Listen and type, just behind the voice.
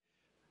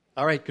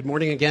All right, good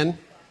morning again.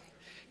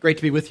 Great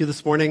to be with you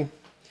this morning.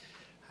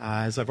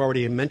 As I've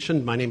already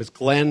mentioned, my name is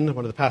Glenn,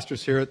 one of the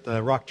pastors here at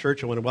the Rock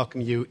Church. I want to welcome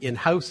you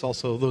in-house,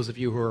 also those of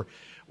you who are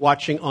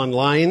watching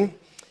online.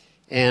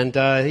 And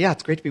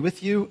it's great to be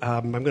with you.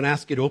 I'm going to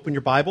ask you to open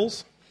your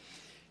Bibles.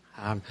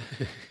 I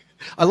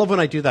love when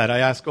I do that. I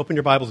ask, open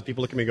your Bibles, and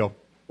people look at me and go,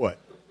 what?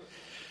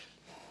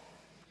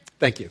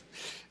 Thank you.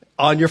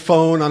 On your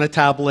phone, on a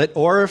tablet,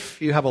 or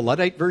if you have a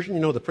Luddite version,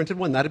 the printed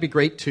one, that'd be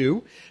great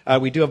too.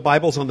 We do have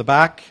Bibles on the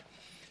back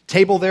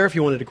table there. If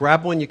you wanted to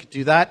grab one, you could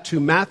do that. To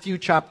Matthew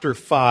chapter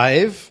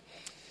 5.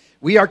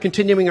 We are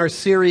continuing our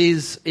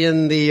series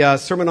in the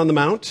Sermon on the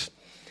Mount,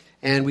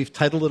 and we've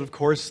titled it, of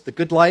course, The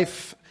Good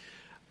Life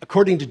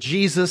According to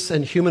Jesus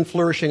and Human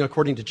Flourishing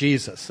According to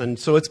Jesus. And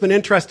so it's been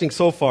interesting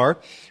so far.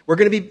 We're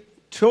going to be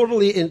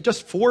totally in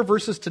just 4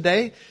 verses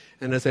today.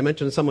 And as I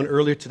mentioned to someone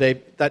earlier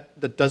today,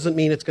 that doesn't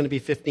mean it's going to be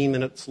 15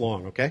 minutes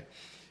long, okay?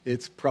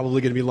 It's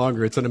probably going to be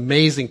longer. It's an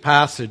amazing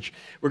passage.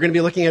 We're going to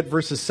be looking at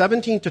verses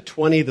 17 to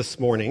 20 this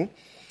morning.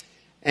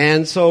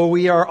 And so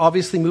we are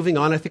obviously moving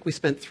on. I think we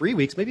spent 3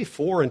 weeks, maybe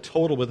 4 in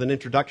total, with an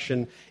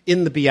introduction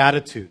in the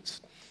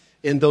Beatitudes,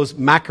 in those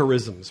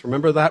Macarisms.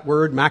 Remember that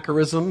word,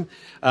 Macarism?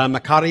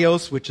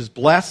 Makarios, which is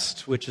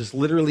blessed, which is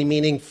literally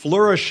meaning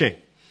flourishing.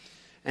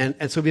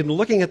 And so we've been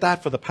looking at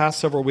that for the past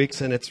several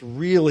weeks, and it's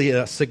really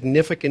a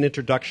significant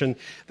introduction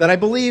that I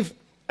believe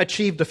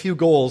achieved a few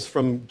goals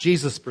from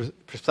Jesus'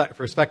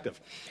 perspective.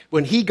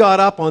 When he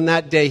got up on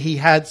that day, he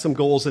had some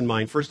goals in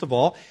mind. First of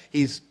all,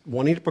 he's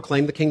wanting to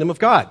proclaim the kingdom of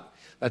God.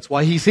 That's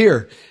why he's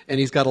here, and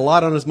he's got a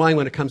lot on his mind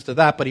when it comes to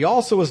that. But he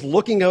also is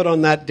looking out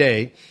on that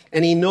day,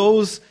 and he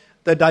knows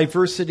the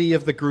diversity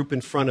of the group in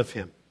front of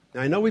him.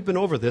 Now, I know we've been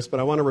over this, but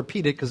I want to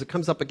repeat it because it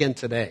comes up again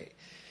today.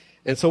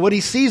 And so what he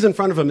sees in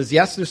front of him is,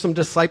 yes, there's some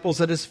disciples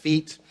at his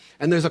feet,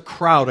 and there's a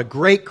crowd, a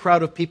great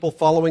crowd of people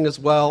following as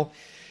well.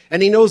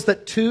 And he knows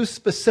that 2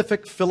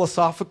 specific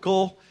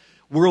philosophical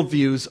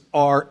worldviews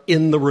are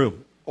in the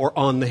room or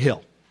on the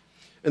hill.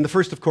 And the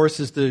first, of course,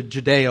 is the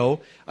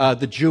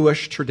the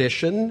Jewish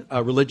tradition,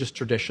 religious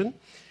tradition.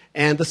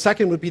 And the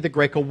second would be the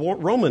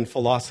Greco-Roman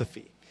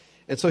philosophy.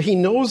 And so he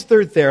knows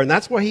they're there, and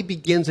that's why he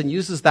begins and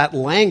uses that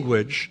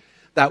language,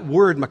 that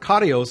word,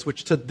 Makarios,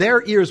 which to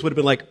their ears would have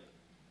been like,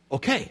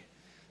 okay,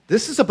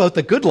 this is about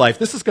the good life.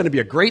 This is going to be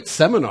a great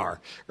seminar,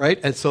 right?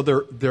 And so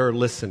they're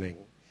listening,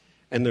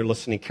 and they're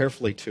listening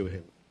carefully to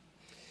him.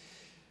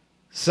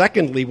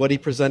 Secondly, what he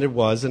presented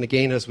was, and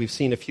again, as we've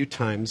seen a few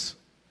times,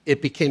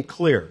 it became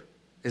clear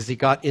as he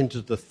got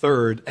into the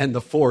 3rd and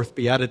the 4th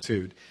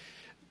beatitude,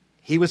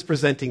 he was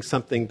presenting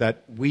something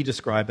that we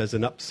describe as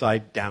an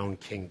upside-down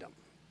kingdom.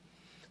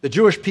 The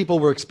Jewish people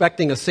were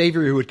expecting a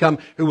Savior who would come,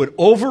 who would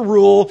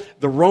overrule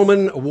the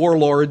Roman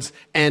warlords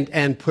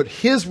and put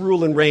his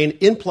rule and reign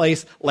in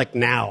place like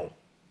now.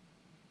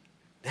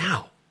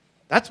 Now.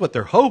 That's what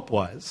their hope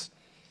was.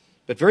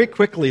 But very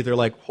quickly, they're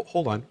like,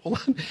 hold on.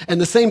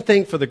 And the same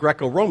thing for the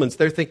Greco-Romans.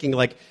 They're thinking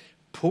like,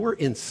 poor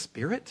in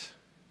spirit?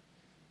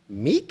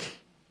 Meek?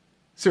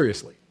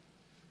 Seriously.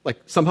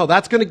 Like somehow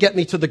that's going to get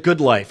me to the good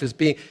life, is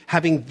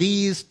having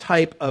these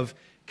type of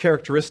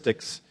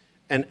characteristics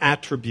and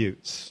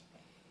attributes.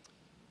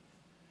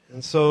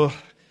 And so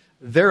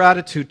their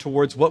attitude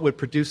towards what would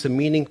produce a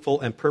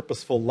meaningful and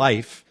purposeful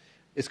life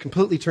is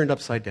completely turned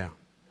upside down.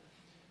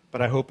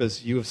 But I hope,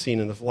 as you have seen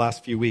in the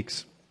last few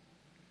weeks,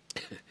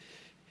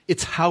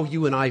 it's how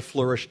you and I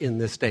flourish in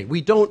this day.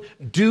 We don't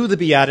do the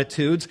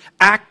Beatitudes,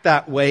 act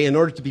that way in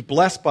order to be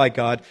blessed by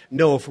God.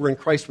 No, if we're in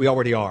Christ, we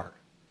already are.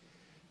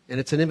 And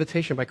it's an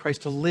invitation by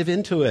Christ to live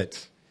into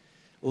it.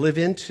 Live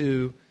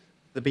into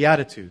the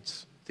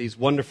Beatitudes, these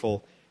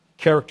wonderful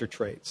character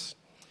traits.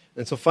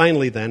 And so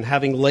finally then,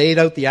 having laid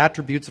out the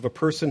attributes of a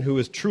person who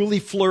is truly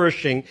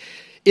flourishing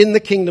in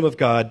the kingdom of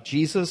God,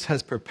 Jesus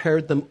has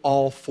prepared them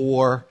all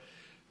for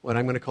what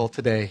I'm going to call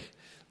today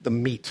the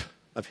meat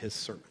of his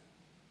sermon.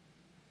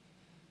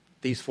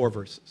 These 4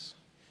 verses.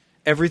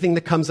 Everything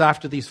that comes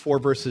after these 4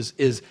 verses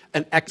is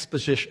an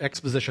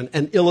exposition,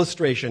 an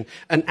illustration,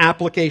 an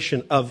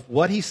application of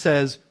what he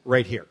says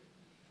right here.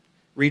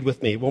 Read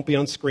with me. It won't be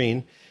on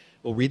screen.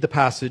 We'll read the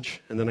passage,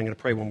 and then I'm going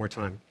to pray one more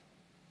time.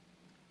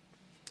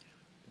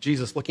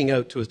 Jesus, looking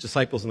out to his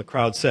disciples in the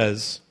crowd,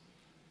 says,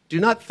 "Do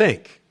not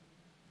think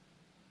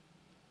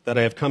that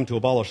I have come to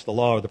abolish the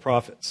law or the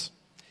prophets.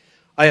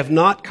 I have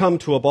not come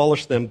to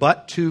abolish them,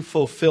 but to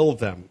fulfill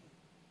them.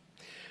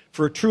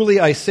 For truly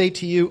I say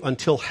to you,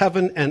 until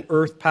heaven and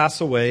earth pass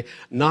away,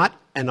 not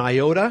an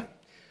iota,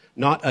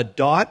 not a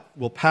dot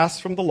will pass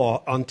from the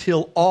law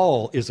until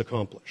all is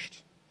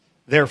accomplished.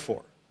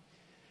 Therefore,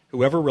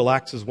 whoever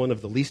relaxes one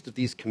of the least of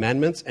these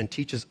commandments and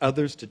teaches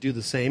others to do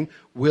the same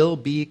will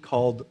be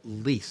called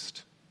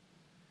least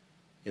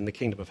in the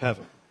kingdom of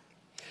heaven.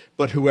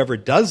 But whoever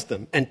does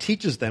them and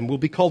teaches them will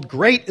be called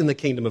great in the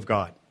kingdom of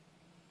God.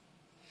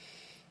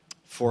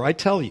 For I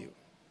tell you,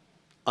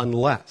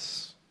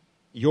 unless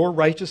your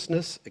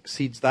righteousness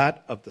exceeds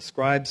that of the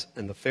scribes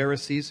and the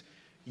Pharisees,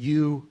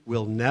 you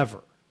will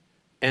never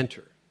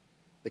enter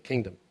the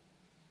kingdom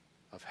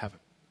of heaven."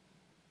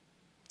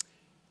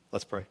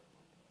 Let's pray.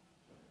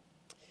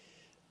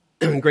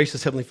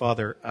 Gracious Heavenly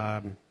Father,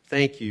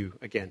 thank you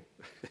again.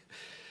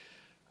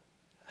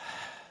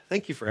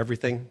 Thank you for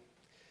everything.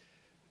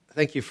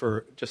 Thank you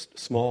for just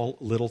small,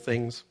 little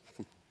things.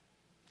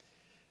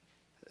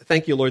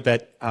 Thank you, Lord,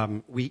 that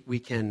we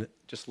can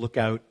just look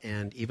out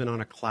and even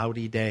on a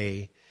cloudy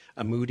day,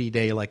 a moody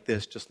day like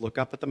this, just look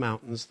up at the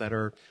mountains that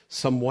are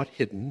somewhat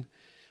hidden,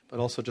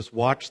 but also just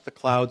watch the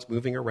clouds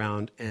moving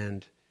around,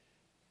 and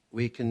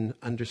we can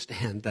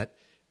understand that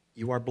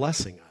you are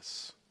blessing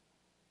us.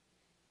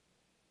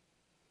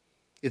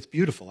 It's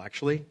beautiful,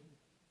 actually.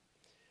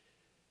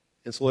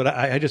 And so, Lord,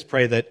 I just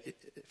pray that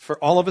for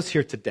all of us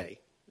here today,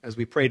 as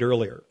we prayed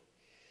earlier,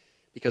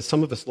 because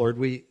some of us, Lord,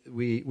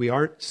 we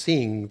aren't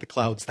seeing the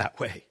clouds that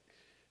way.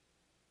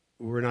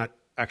 We're not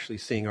actually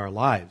seeing our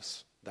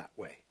lives that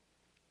way.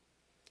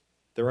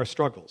 There are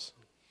struggles.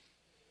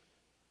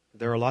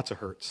 There are lots of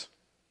hurts,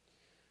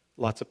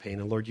 lots of pain,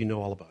 and Lord, you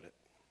know all about it.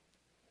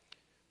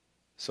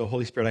 So,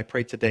 Holy Spirit, I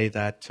pray today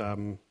that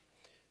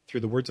through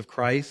the words of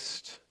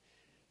Christ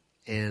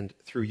and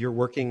through your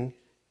working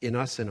in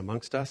us and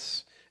amongst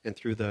us, and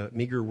through the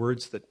meager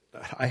words that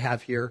I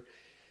have here,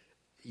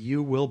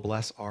 you will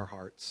bless our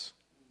hearts.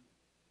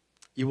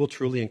 You will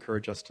truly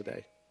encourage us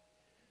today.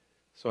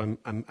 So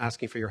I'm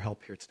asking for your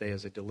help here today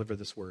as I deliver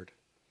this word.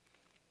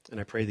 And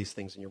I pray these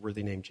things in your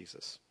worthy name,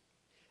 Jesus.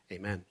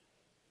 Amen.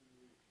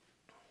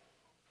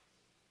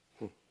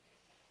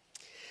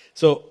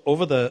 So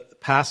over the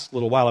past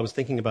little while, I was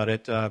thinking about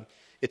it.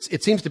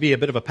 It seems to be a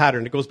bit of a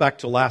pattern. It goes back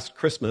to last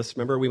Christmas.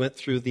 Remember, we went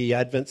through the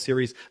Advent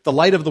series, The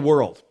Light of the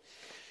World.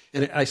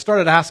 And I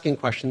started asking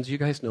questions. You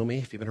guys know me.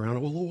 If you've been around a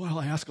little while,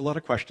 I ask a lot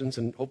of questions,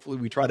 and hopefully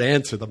we try to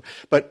answer them.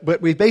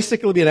 But we've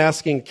basically been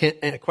asking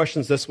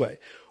questions this way.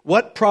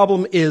 What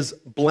problem is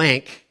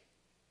blank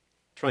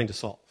trying to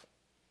solve?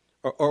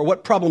 Or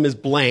what problem is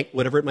blank,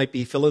 whatever it might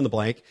be, fill in the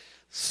blank,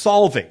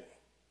 solving?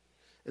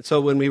 And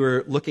so when we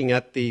were looking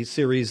at the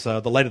series,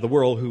 The Light of the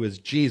World, who is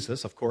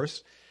Jesus, of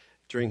course,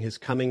 during his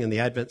coming in the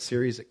Advent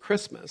series at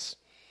Christmas,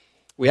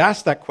 we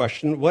asked that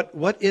question,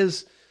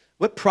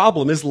 what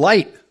problem is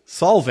light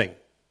solving?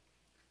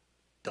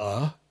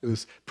 Duh. It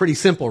was pretty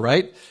simple,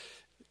 right?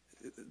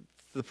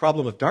 The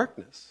problem of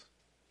darkness.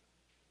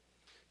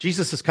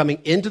 Jesus is coming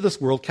into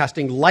this world,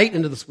 casting light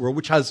into this world,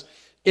 which has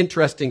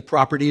interesting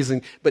properties,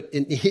 but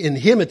in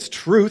him it's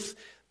truth,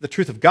 the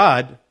truth of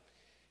God,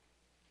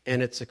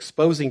 and it's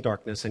exposing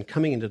darkness and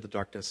coming into the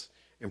darkness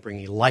and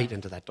bringing light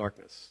into that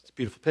darkness. It's a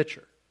beautiful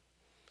picture.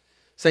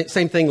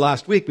 Same thing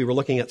last week. We were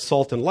looking at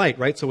salt and light,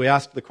 right? So we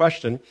asked the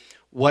question,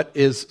 what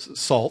is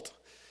salt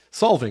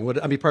solving?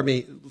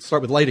 Let's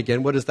start with light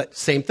again. What is that?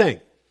 Same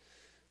thing.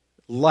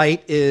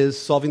 Light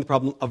is solving the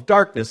problem of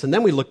darkness. And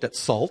then we looked at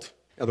salt,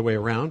 the other way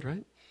around,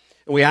 right?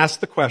 And we asked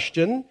the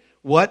question,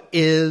 what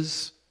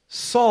is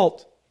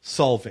salt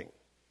solving?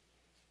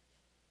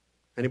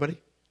 Anybody?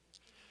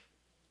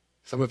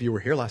 Some of you were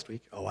here last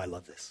week. Oh, I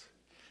love this.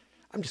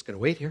 I'm just going to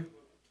wait here.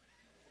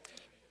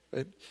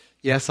 But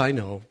yes, I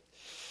know.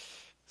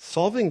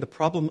 Solving the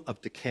problem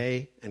of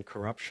decay and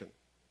corruption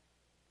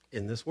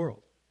in this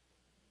world.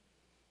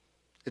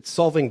 It's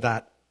solving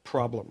that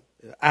problem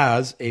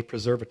as a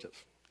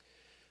preservative.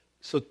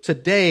 So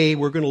today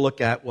we're going to look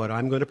at what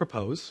I'm going to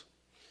propose,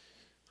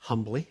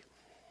 humbly,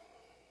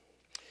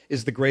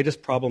 is the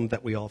greatest problem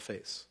that we all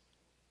face.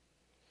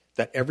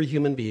 That every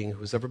human being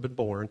who's ever been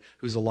born,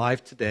 who's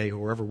alive today,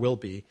 or ever will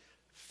be,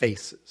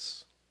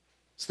 faces.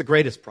 It's the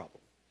greatest problem.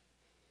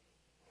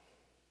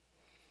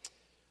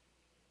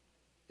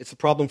 It's the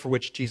problem for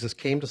which Jesus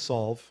came to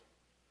solve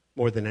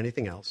more than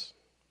anything else.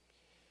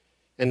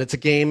 And it's a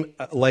game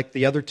like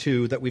the other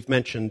two that we've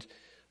mentioned,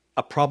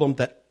 a problem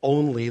that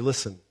only,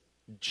 listen,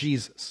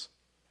 Jesus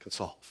can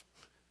solve.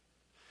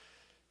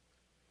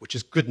 Which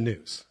is good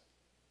news.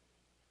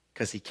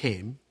 Because he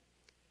came,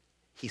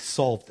 he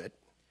solved it,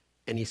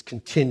 and he's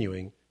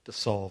continuing to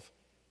solve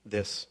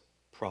this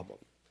problem.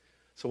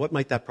 So what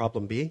might that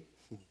problem be?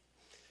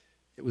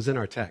 It was in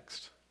our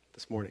text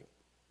this morning.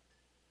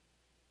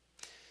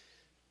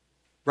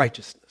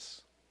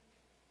 Righteousness.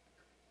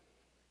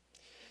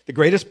 The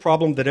greatest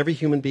problem that every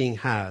human being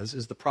has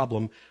is the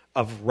problem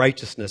of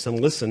righteousness. And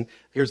listen,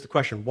 here's the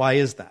question, why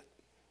is that?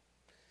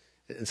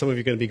 And some of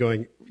you are going to be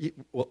going,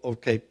 well,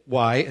 okay,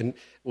 why? And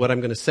what I'm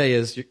going to say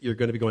is you're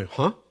going to be going,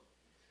 huh?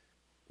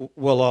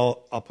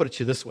 Well, I'll put it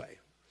to you this way.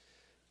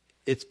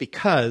 It's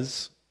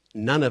because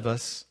none of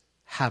us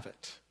have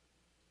it.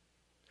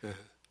 I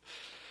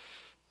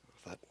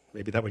thought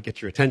maybe that would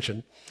get your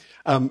attention.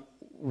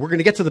 We're going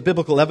to get to the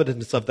biblical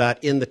evidence of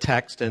that in the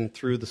text and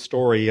through the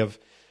story of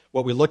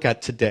what we look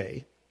at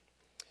today.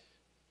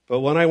 But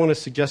what I want to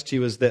suggest to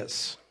you is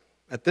this.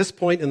 At this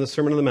point in the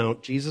Sermon on the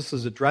Mount, Jesus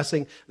is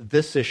addressing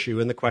this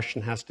issue, and the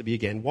question has to be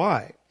again,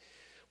 why?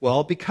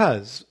 Well,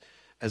 because,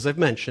 as I've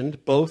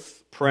mentioned,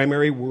 both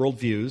primary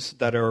worldviews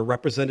that are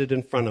represented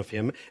in front of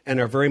him and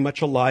are very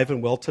much alive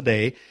and well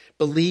today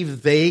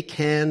believe they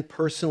can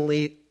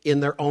personally, in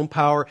their own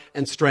power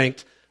and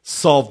strength,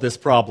 solve this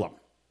problem.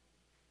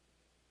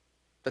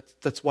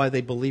 That's why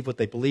they believe what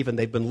they believe, and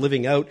they've been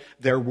living out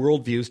their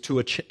worldviews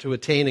to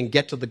attain and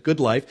get to the good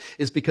life,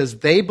 is because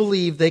they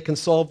believe they can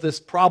solve this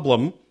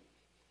problem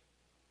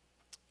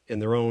in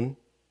their own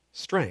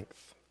strength.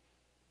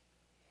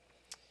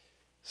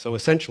 So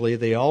essentially,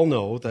 they all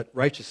know that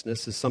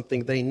righteousness is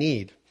something they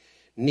need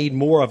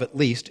more of at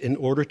least, in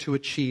order to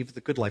achieve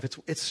the good life.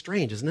 It's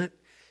strange, isn't it?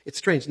 It's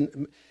strange.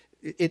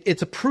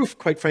 It's a proof,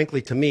 quite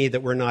frankly, to me,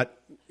 that we're not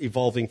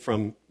evolving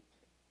from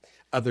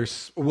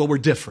others. Well, we're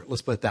different,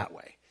 let's put it that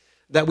way.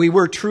 That we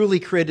were truly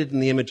created in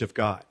the image of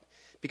God,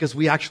 because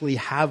we actually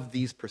have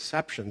these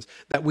perceptions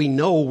that we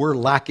know we're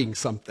lacking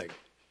something.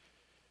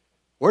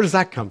 Where does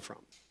that come from?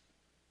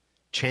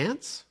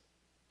 Chance?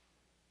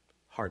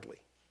 Hardly.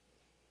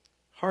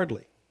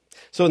 Hardly.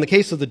 So in the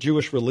case of the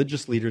Jewish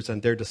religious leaders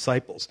and their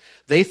disciples,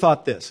 they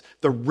thought this: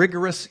 the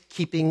rigorous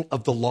keeping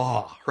of the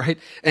law, right?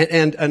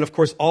 And of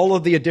course, all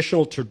of the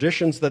additional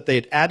traditions that they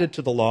had added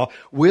to the law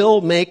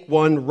will make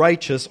one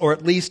righteous, or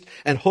at least,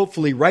 and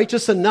hopefully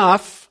righteous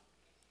enough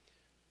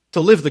to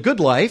live the good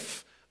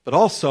life, but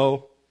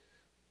also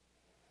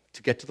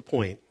to get to the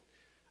point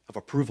of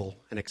approval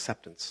and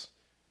acceptance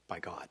by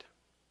God.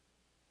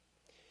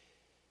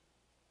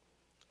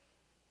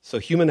 So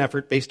human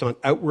effort based on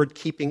outward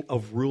keeping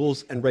of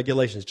rules and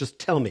regulations. Just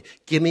tell me,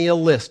 give me a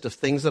list of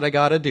things that I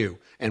got to do,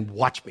 and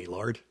watch me,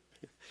 Lord.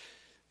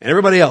 And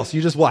everybody else,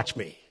 you just watch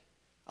me.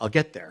 I'll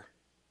get there.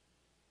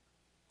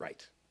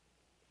 Right.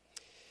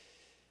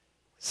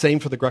 Same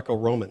for the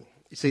Greco-Roman.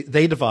 You see,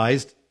 they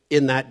devised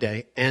in that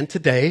day and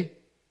today,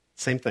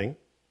 same thing,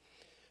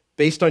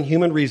 based on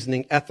human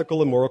reasoning,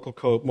 ethical and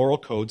moral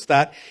codes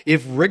that,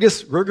 if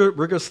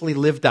rigorously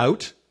lived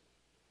out,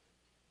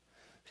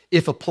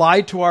 if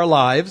applied to our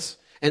lives,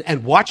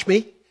 and watch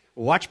me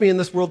in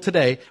this world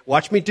today,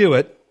 watch me do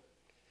it,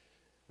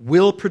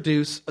 will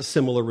produce a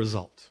similar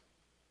result.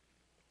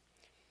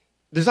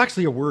 There's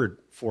actually a word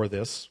for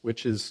this,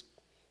 which is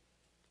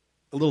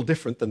a little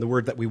different than the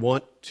word that we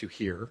want to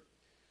hear.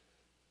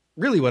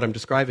 Really what I'm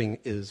describing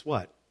is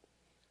what?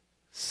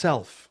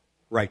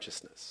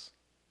 Self-righteousness.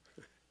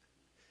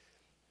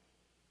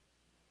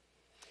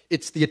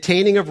 It's the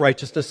attaining of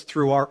righteousness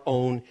through our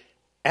own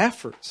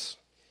efforts.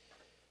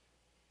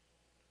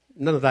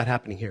 None of that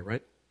happening here,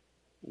 right?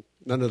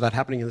 None of that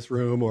happening in this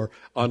room or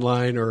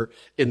online or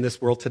in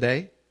this world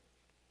today?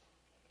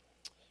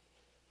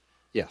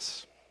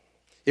 Yes.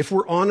 If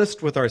we're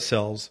honest with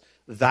ourselves,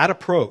 that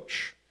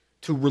approach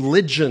to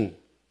religion,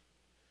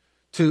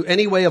 to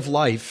any way of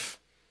life,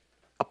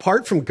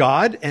 apart from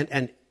God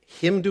and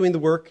Him doing the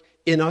work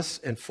in us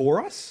and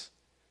for us,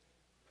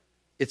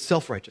 it's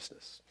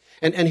self-righteousness.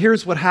 And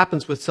here's what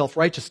happens with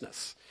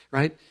self-righteousness,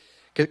 right?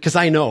 Because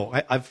I know,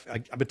 I've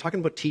been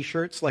talking about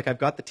T-shirts. Like, I've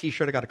got the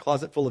T-shirt, I got a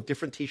closet full of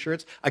different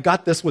T-shirts. I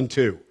got this one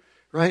too,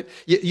 right?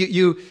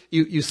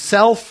 You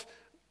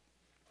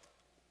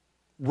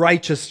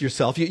self-righteous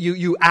yourself.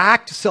 You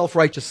act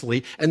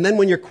self-righteously, and then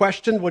when you're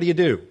questioned, what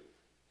do?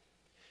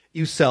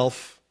 You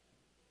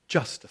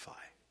self-justify.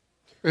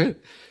 Right?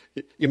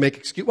 You make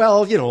excuse.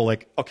 Well,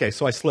 like, okay,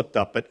 so I slipped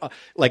up, but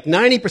like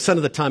 90%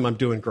 of the time I'm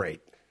doing great.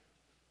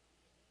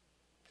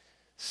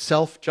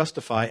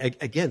 Self-justify.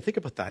 Again, think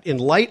about that. In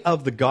light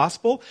of the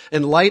gospel,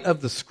 in light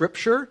of the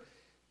scripture,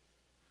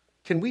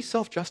 can we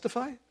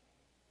self-justify?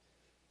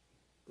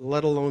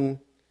 Let alone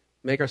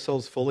make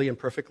ourselves fully and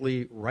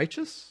perfectly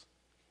righteous?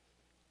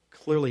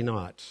 Clearly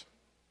not.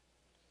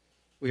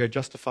 We are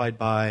justified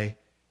by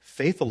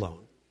faith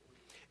alone,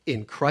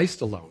 in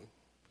Christ alone,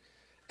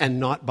 and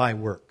not by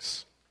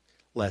works,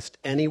 lest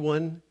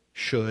anyone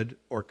should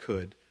or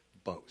could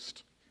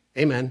boast.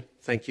 Amen.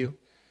 Thank you.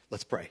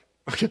 Let's pray.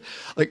 Okay.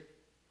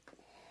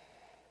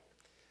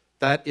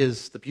 That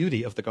is the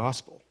beauty of the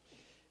gospel.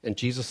 And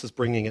Jesus is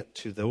bringing it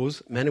to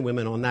those men and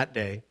women on that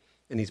day,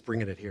 and He's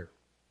bringing it here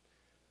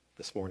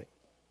this morning.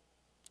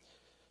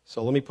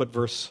 So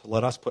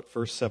let us put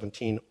verse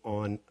 17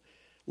 on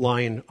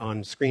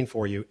screen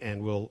for you,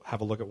 and we'll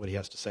have a look at what he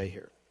has to say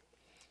here.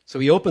 So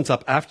he opens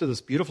up after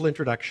this beautiful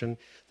introduction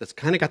that's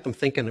kind of got them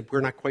thinking we're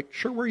not quite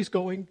sure where he's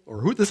going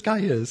or who this guy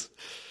is.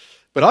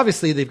 But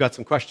obviously they've got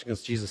some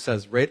questions. Jesus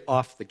says right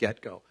off the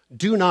get-go,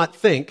 do not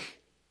think,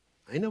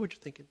 I know what you're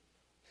thinking,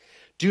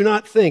 do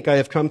not think I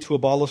have come to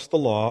abolish the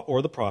law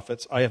or the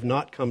prophets. I have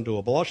not come to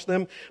abolish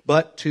them,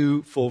 but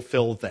to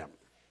fulfill them.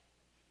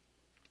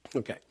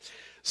 Okay,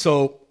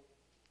 so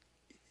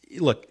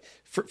look,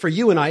 for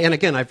you and I, and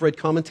again, I've read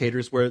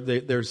commentators where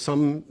there's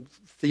some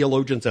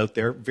theologians out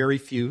there, very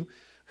few,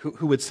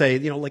 who would say,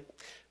 like,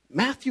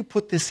 Matthew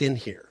put this in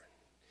here.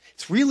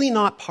 It's really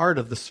not part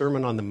of the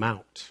Sermon on the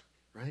Mount,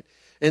 right?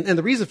 And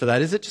the reason for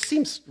that is it just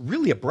seems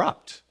really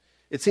abrupt.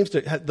 It seems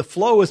to, the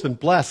flow has been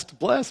blessed.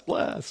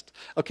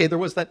 Okay, there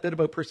was that bit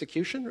about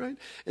persecution, right?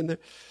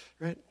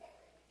 Right?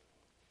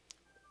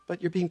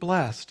 But you're being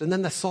blessed. And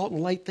then the salt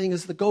and light thing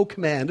is the go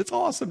command. It's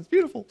awesome. It's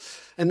beautiful.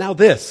 And now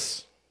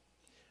this.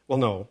 Well,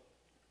 no,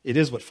 it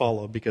is what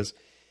followed because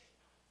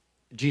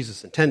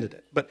Jesus intended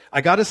it. But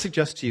I got to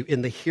suggest to you,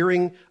 in the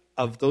hearing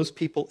of those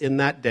people in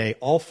that day,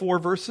 all 4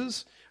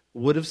 verses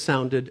would have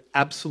sounded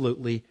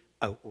absolutely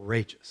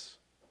outrageous.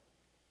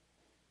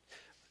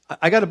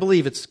 I got to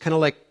believe it's kind of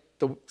like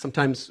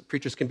sometimes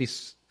preachers can be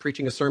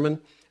preaching a sermon,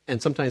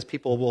 and sometimes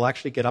people will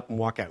actually get up and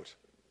walk out.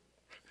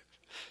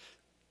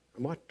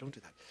 Don't do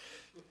that.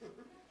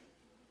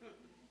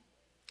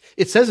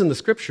 It says in the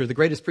scripture, the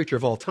greatest preacher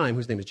of all time,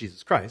 whose name is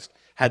Jesus Christ,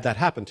 had that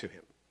happen to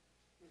him.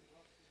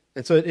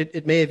 And so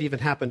it may have even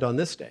happened on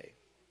this day.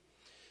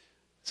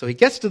 So he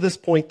gets to this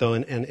point, though,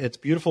 and it's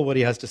beautiful what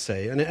he has to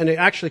say. And it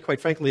actually, quite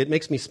frankly, it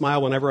makes me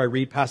smile whenever I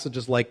read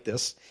passages like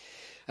this.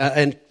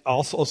 And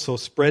also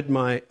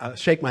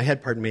shake my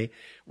head,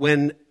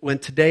 when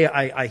today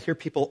I hear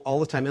people all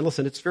the time, and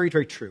listen, it's very,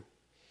 very true.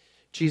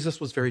 Jesus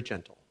was very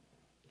gentle.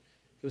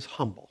 He was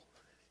humble.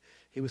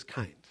 He was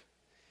kind.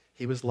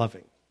 He was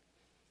loving.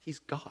 He's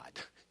God.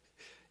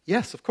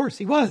 Yes, of course,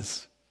 he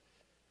was.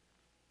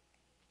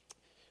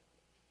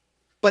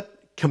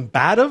 But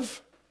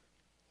combative,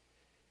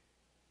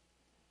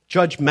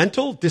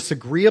 judgmental,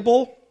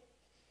 disagreeable,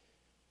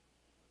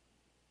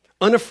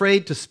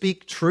 unafraid to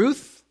speak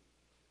truth,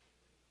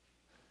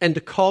 and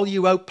to call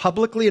you out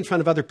publicly in front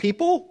of other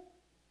people?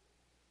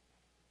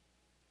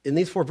 In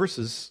these 4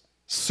 verses,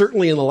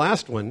 certainly in the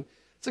last one,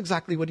 it's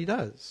exactly what he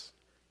does.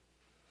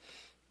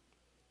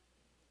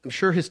 I'm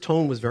sure his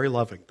tone was very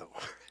loving, though.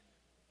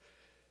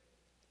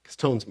 Because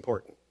tone's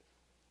important.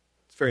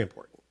 It's very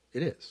important.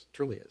 It is,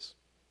 truly is.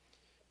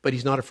 But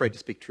he's not afraid to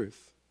speak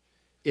truth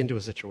into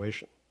a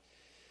situation.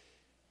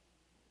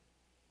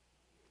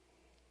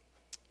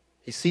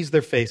 He sees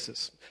their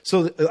faces.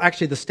 So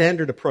actually the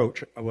standard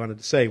approach, I wanted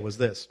to say, was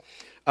this.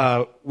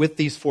 With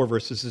these 4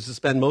 verses is to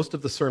spend most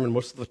of the sermon,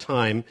 most of the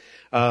time,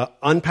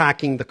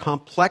 unpacking the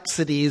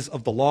complexities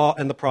of the law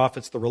and the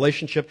prophets, the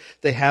relationship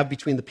they have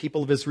between the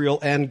people of Israel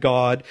and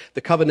God,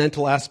 the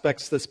covenantal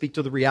aspects that speak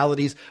to the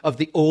realities of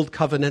the old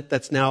covenant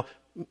that's now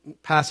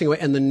passing away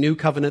and the new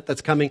covenant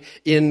that's coming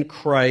in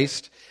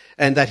Christ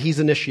and that he's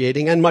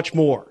initiating, and much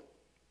more.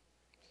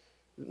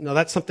 Now,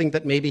 that's something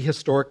that maybe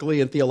historically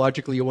and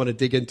theologically you want to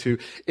dig into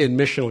in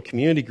Missional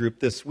Community Group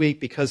this week,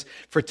 because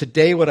for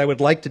today what I would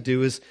like to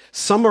do is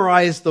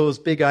summarize those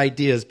big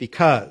ideas,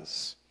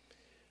 because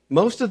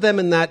most of them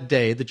in that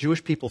day, the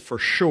Jewish people for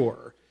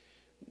sure,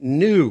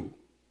 knew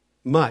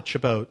much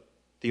about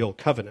the Old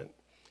Covenant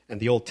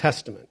and the Old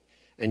Testament.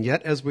 And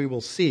yet, as we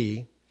will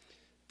see,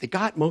 they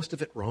got most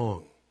of it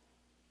wrong.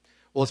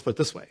 Well, let's put it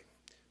this way.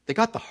 They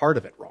got the heart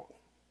of it wrong.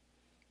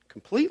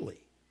 Completely.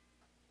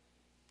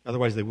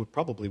 Otherwise, they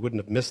probably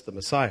wouldn't have missed the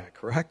Messiah,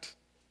 correct?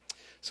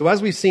 So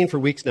as we've seen for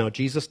weeks now,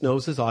 Jesus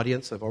knows his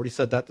audience. I've already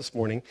said that this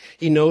morning.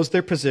 He knows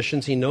their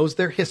positions. He knows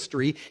their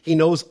history. He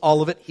knows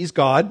all of it. He's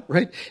God,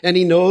 right? And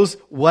he knows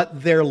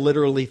what they're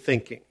literally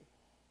thinking.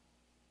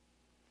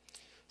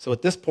 So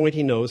at this point,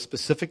 he knows,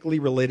 specifically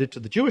related to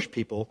the Jewish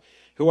people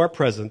who are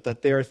present,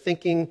 that they are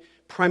thinking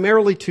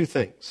primarily 2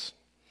 things.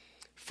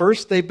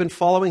 First, they've been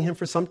following him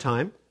for some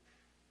time.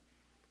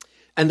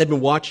 And they've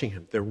been watching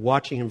him. They're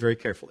watching him very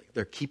carefully.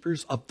 They're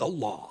keepers of the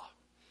law.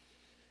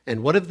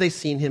 And what have they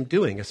seen him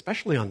doing,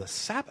 especially on the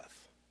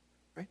Sabbath?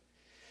 Right?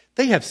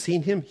 They have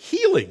seen him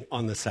healing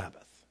on the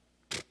Sabbath.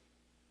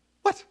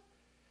 What?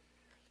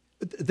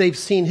 They've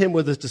seen him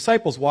with his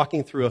disciples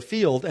walking through a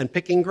field and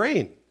picking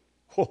grain.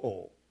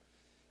 Oh,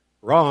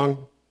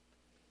 wrong.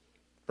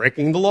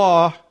 Breaking the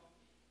law.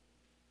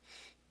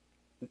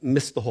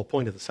 Missed the whole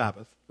point of the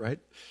Sabbath, right?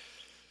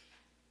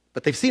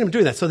 But they've seen him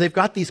doing that. So they've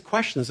got these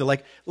questions. They're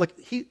like, look,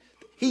 he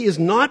is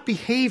not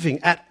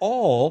behaving at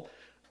all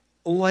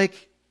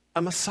like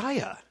a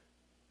Messiah.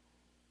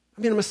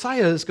 I mean, a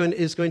Messiah is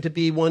going to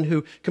be one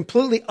who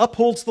completely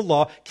upholds the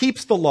law,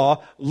 keeps the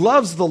law,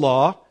 loves the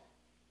law.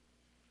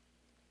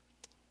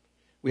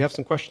 We have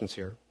some questions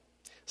here.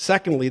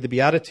 Secondly, the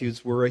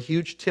Beatitudes were a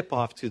huge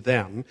tip-off to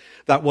them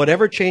that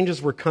whatever changes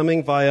were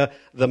coming via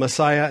the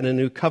Messiah and a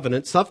new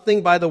covenant,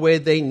 something, by the way,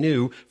 they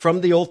knew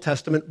from the Old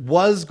Testament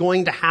was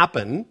going to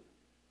happen,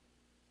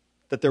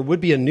 that there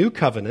would be a new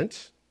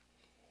covenant.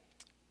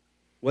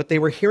 What they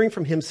were hearing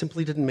from him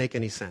simply didn't make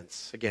any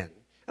sense, again.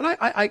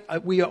 And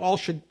we all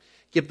should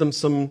give them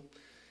some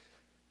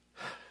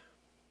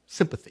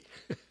sympathy.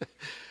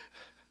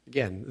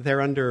 Again, they're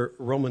under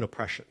Roman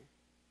oppression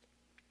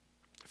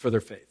for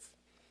their faith.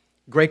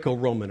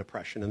 Greco-Roman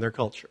oppression in their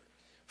culture.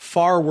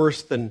 Far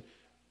worse than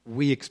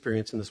we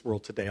experience in this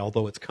world today,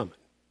 although it's coming.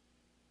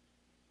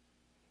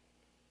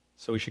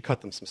 So we should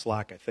cut them some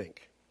slack, I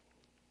think.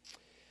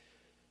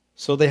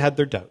 So they had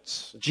their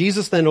doubts.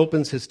 Jesus then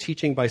opens his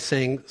teaching by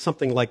saying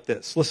something like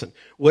this. Listen,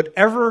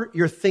 whatever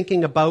you're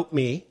thinking about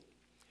me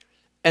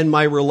and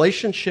my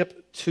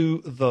relationship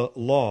to the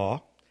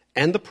law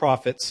and the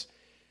prophets,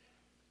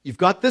 you've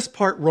got this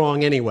part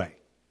wrong anyway.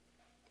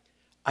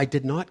 I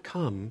did not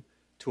come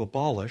to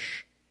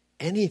abolish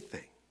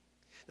anything.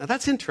 Now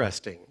that's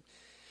interesting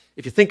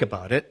if you think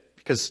about it,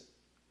 because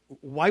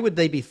why would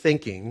they be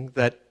thinking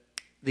that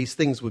these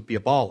things would be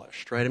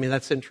abolished, right? I mean,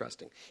 that's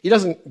interesting. He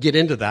doesn't get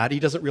into that.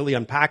 He doesn't really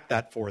unpack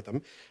that for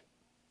them.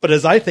 But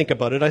as I think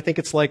about it, I think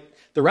it's like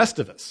the rest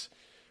of us.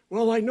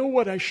 Well, I know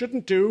what I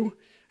shouldn't do,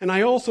 and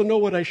I also know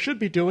what I should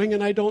be doing,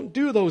 and I don't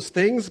do those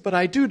things, but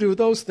I do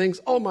those things.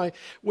 Oh my,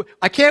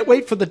 I can't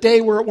wait for the day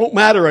where it won't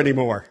matter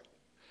anymore.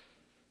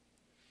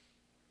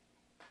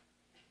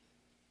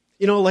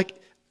 Like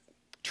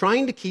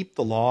trying to keep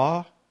the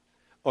law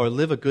or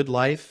live a good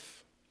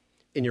life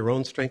in your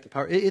own strength and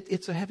power,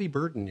 it's a heavy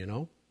burden,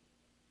 And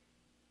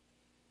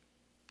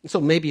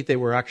so maybe they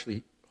were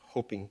actually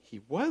hoping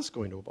he was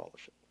going to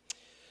abolish it.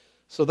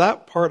 So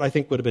that part, I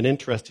think, would have been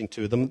interesting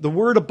to them. The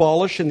word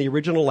abolish in the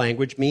original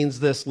language means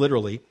this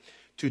literally,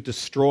 to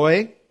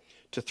destroy,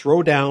 to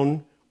throw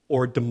down,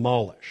 or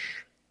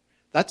demolish.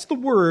 That's the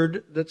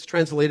word that's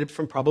translated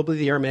from probably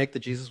the Aramaic that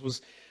Jesus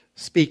was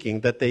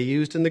speaking, that they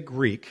used in the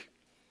Greek,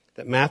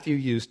 that Matthew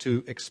used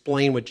to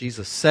explain what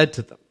Jesus said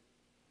to them.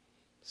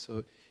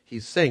 So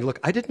he's saying, look,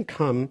 I didn't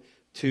come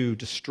to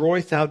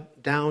destroy, throw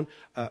down,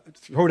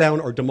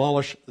 or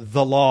demolish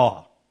the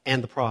law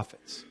and the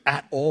prophets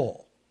at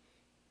all.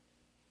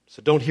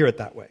 So don't hear it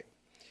that way.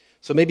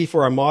 So maybe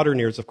for our modern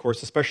ears, of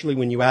course, especially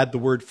when you add the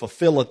word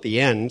fulfill at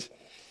the end,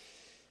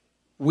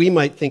 we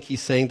might think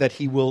he's saying that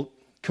he will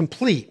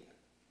complete,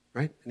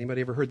 right?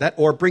 Anybody ever heard that?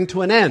 Or bring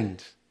to an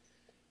end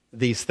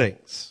these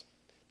things.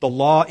 The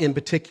law in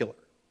particular.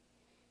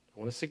 I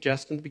want to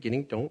suggest in the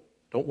beginning, don't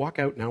walk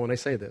out now when I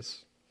say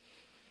this.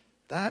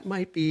 That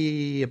might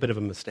be a bit of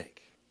a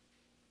mistake.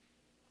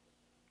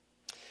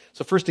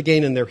 So first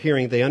again, in their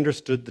hearing, they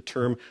understood the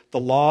term, the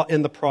law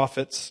and the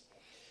prophets,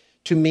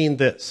 to mean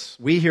this.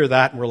 We hear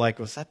that and we're like,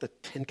 was that the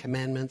Ten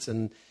Commandments?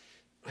 And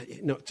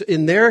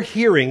in their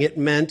hearing, it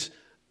meant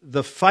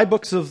the 5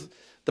 books of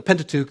the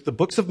Pentateuch, the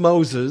books of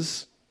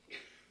Moses,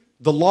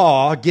 the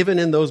law given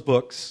in those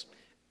books,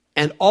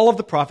 and all of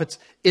the prophets.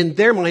 In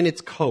their mind,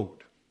 it's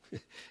code.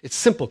 It's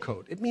simple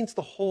code. It means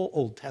the whole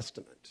Old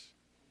Testament.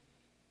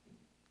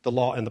 The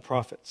law and the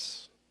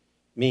prophets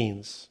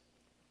means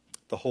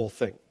the whole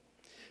thing.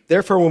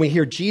 Therefore, when we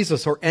hear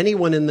Jesus or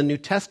anyone in the New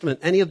Testament,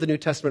 any of the New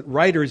Testament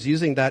writers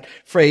using that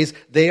phrase,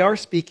 they are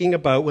speaking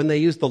about, when they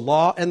use the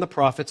law and the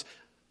prophets,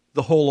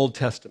 the whole Old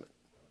Testament.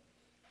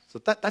 So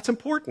that's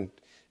important.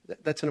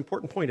 That's an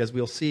important point, as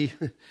we'll see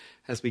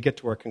as we get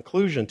to our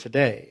conclusion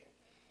today.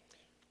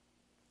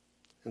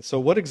 And so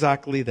what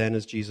exactly then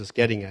is Jesus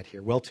getting at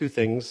here? Well, 2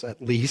 things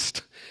at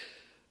least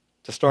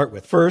to start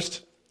with.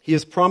 First, he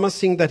is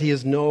promising that he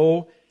has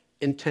no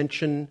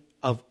intention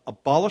of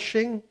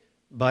abolishing,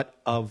 but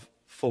of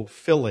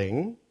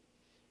fulfilling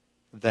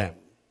them.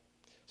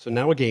 So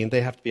now again,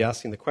 they have to be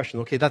asking the question,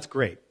 okay, that's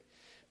great,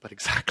 but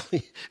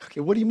exactly, okay,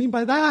 what do you mean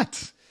by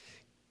that?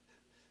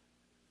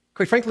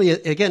 Quite frankly,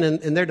 again,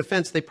 in their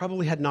defense, they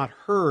probably had not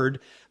heard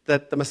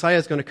that the Messiah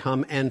is going to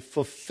come and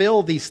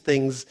fulfill these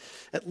things,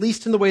 at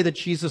least in the way that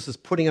Jesus is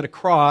putting it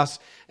across,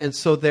 and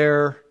so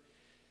they're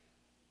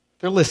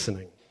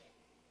listening.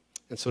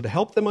 And so to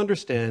help them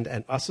understand,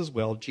 and us as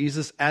well,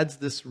 Jesus adds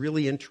this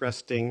really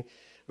interesting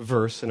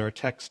verse in our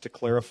text to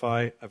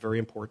clarify a very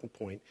important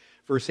point.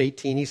 Verse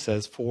 18, he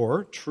says,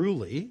 "For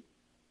truly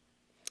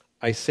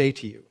I say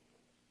to you,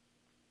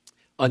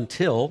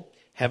 until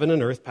heaven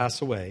and earth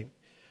pass away,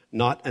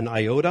 not an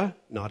iota,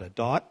 not a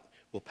dot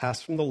will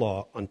pass from the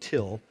law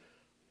until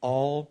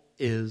all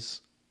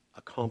is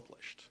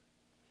accomplished."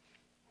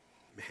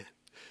 Man,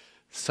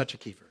 such a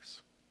key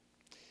verse.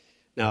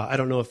 Now, I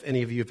don't know if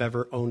any of you have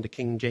ever owned a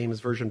King James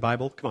Version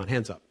Bible. Come on,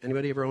 hands up.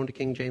 Anybody ever owned a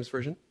King James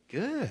Version?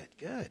 Good.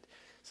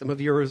 Some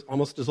of you are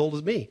almost as old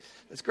as me.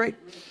 That's great.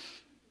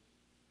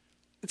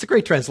 It's a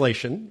great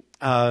translation.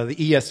 The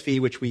ESV,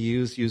 which we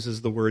use,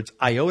 uses the words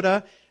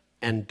iota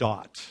and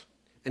dot.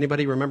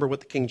 Anybody remember what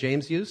the King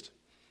James used?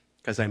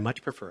 Because I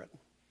much prefer it.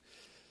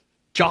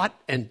 Jot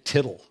and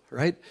tittle,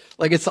 right?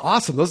 Like, it's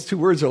awesome. Those 2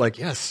 words are like,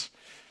 yes.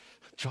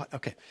 Jot.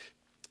 Okay.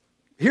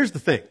 Here's the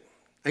thing.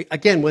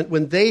 Again,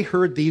 when they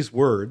heard these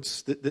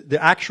words, the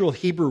actual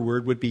Hebrew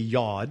word would be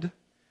yod,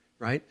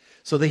 right?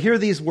 So they hear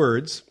these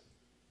words,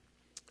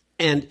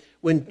 and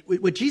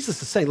what Jesus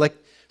is saying, like,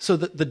 so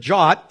the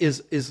jot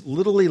is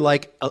literally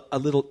like a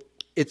little,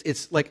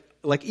 it's like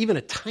even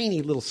a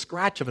tiny little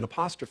scratch of an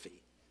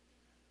apostrophe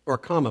or a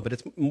comma, but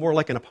it's more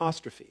like an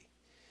apostrophe.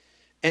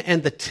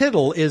 And the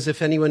tittle is,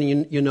 if anyone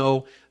you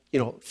know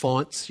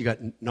fonts, you got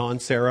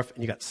non-serif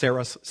and you got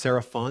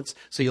serif fonts.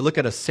 So you look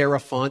at a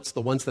serif fonts,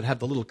 the ones that have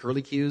the little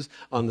curly cues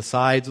on the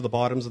sides or the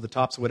bottoms or the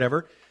tops or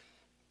whatever.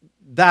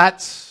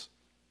 That's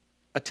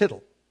a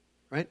tittle,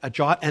 right? A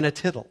jot and a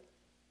tittle.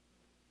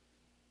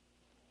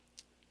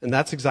 And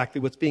that's exactly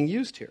what's being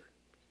used here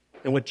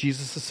and what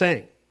Jesus is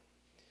saying.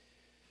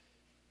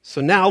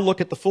 So now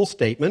look at the full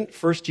statement.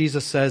 First,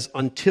 Jesus says,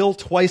 until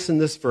twice in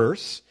this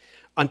verse,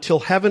 until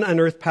heaven and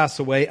earth pass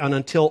away, and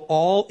until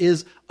all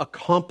is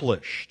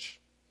accomplished.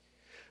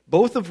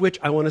 Both of which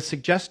I want to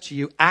suggest to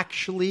you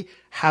actually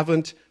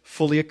haven't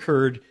fully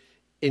occurred,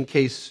 in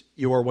case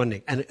you are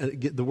wondering. And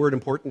the word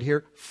important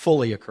here,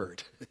 fully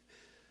occurred.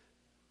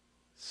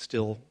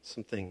 Still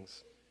some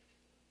things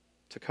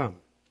to come.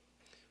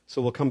 So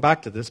we'll come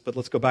back to this, but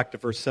let's go back to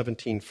verse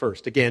 17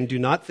 first. Again, do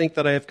not think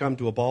that I have come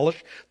to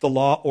abolish the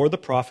law or the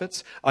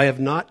prophets. I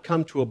have not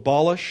come to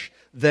abolish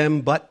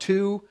them, but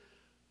to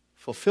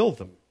fulfill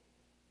them.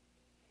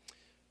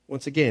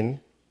 Once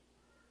again,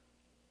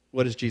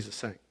 what is Jesus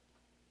saying?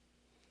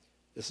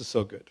 This is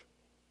so good.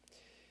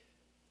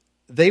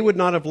 They would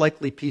not have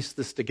likely pieced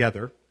this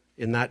together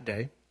in that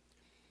day.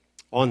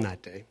 on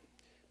that day,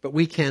 but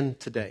we can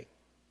today.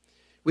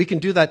 We can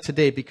do that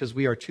today because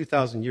we are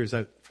 2,000 years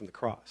out from the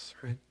cross,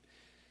 right?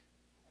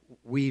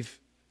 We've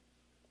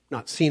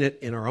not seen it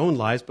in our own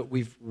lives, but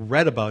we've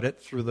read about it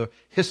through the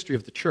history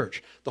of the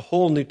church. The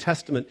whole New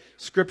Testament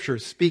scripture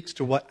speaks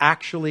to what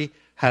actually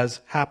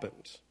has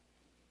happened.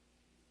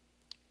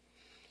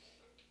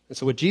 And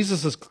so what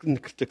Jesus is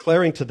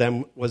declaring to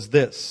them was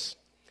this: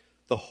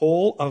 the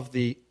whole of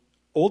the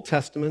Old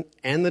Testament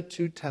and the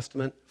New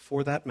Testament,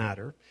 for that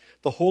matter,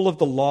 the whole of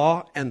the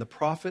law and the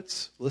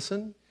prophets,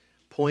 listen,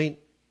 point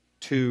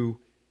to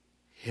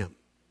him.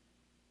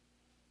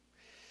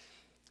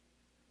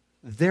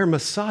 Their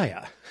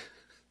Messiah,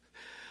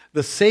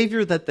 the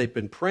Savior that they've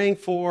been praying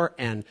for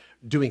and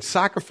doing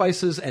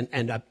sacrifices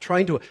and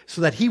trying to,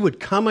 so that he would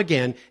come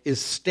again, is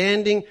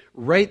standing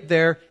right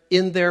there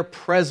in their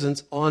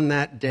presence on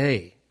that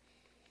day.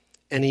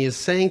 And he is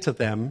saying to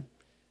them,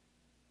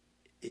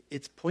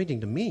 it's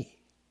pointing to me.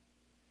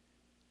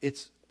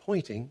 It's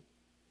pointing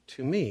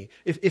to me.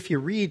 If you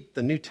read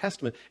the New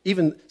Testament,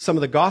 even some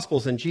of the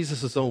Gospels in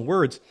Jesus' own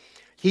words,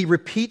 he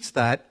repeats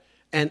that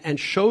and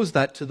shows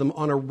that to them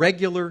on a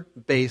regular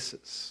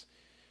basis.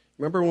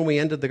 Remember when we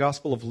ended the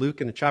Gospel of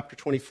Luke in chapter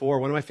 24,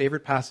 one of my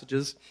favorite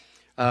passages,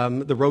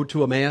 the road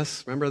to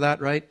Emmaus. Remember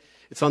that, right?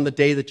 It's on the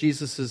day that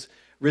Jesus is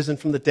risen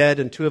from the dead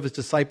and two of his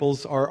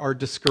disciples are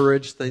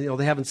discouraged.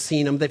 They haven't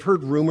seen him. They've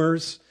heard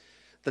rumors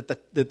that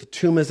the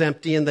tomb is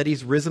empty and that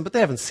he's risen, but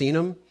they haven't seen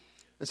him.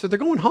 And so they're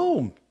going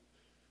home.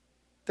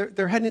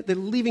 They're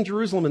leaving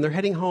Jerusalem and they're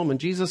heading home, and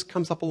Jesus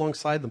comes up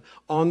alongside them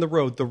on the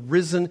road, the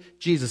risen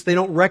Jesus. They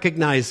don't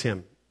recognize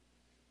him.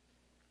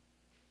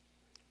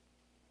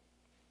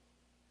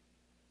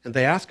 And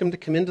they ask him to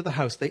come into the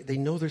house. They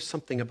know there's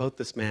something about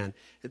this man.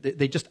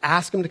 They just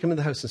ask him to come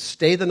into the house and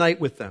stay the night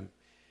with them.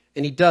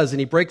 And he does, and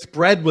he breaks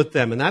bread with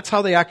them. And that's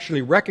how they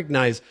actually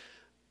recognize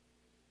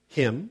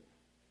him,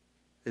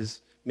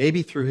 is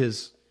maybe through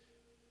his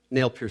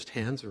nail-pierced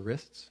hands or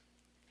wrists.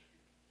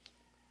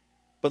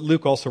 But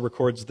Luke also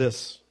records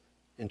this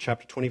in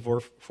chapter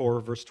 24,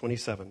 verse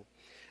 27.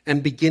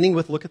 And beginning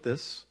with, look at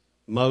this,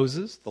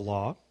 Moses, the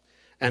law,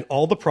 and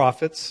all the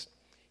prophets,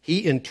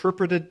 he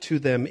interpreted to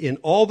them in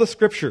all the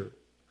scripture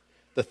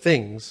the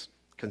things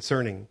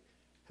concerning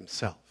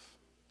himself.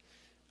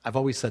 I've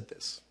always said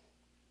this.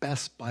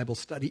 Best Bible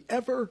study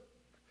ever,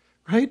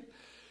 right?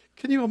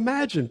 Can you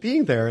imagine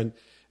being there and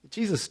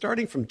Jesus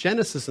starting from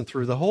Genesis and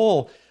through the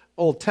whole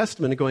Old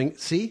Testament and going,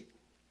 see,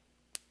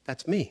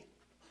 that's me.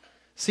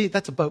 See,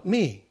 that's about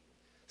me.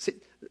 See,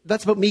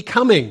 that's about me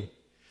coming.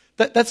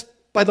 That's,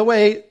 by the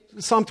way,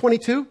 Psalm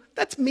 22,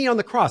 that's me on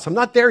the cross. I'm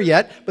not there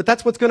yet, but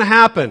that's what's going to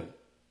happen.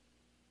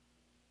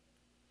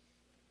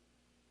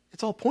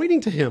 It's all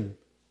pointing to him.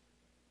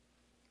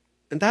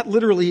 And that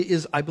literally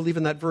is, I believe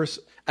in that verse,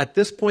 at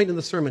this point in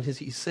the sermon,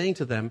 he's saying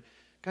to them,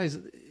 guys,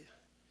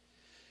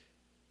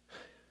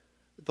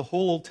 the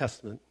whole Old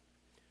Testament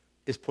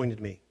is pointing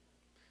to me.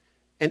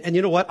 And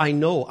you know what? I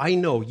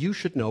know, you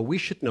should know, we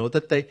should know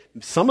that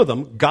some of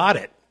them got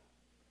it.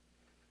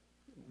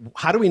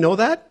 How do we know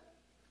that?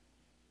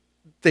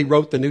 They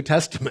wrote the New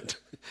Testament,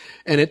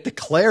 and it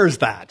declares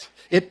that.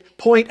 It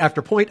point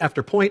after point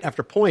after point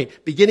after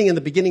point, beginning in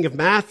the beginning of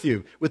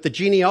Matthew with the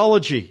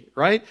genealogy,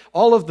 right?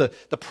 All of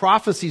the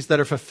prophecies that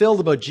are fulfilled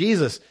about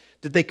Jesus,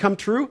 did they come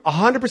true?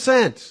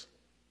 100%.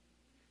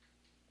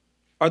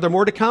 Are there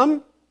more to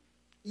come?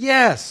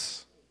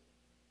 Yes.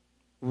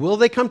 Will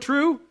they come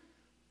true?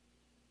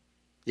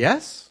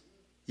 Yes?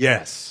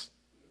 Yes.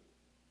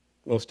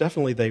 Most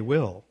definitely they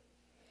will.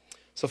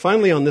 So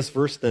finally on this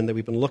verse then that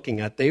we've been looking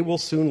at, they will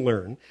soon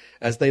learn,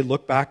 as they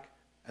look back,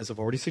 as I've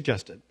already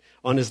suggested,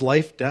 on his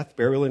life, death,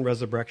 burial, and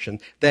resurrection,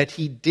 that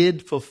he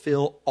did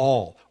fulfill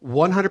all,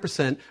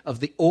 100%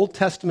 of the Old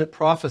Testament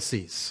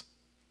prophecies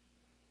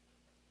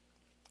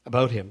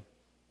about him.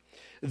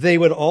 They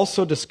would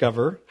also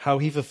discover how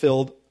he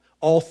fulfilled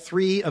all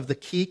three of the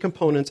key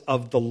components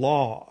of the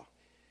law.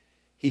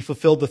 He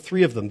fulfilled the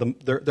three of them.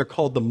 They're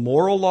called the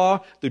moral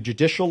law, the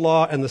judicial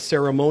law, and the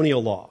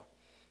ceremonial law.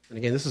 And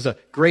again, this is a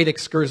great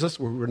excursus.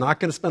 We're not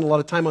going to spend a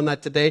lot of time on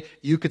that today.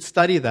 You could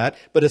study that.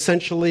 But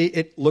essentially,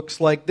 it looks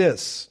like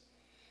this.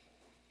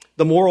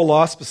 The moral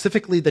law,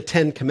 specifically the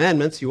 10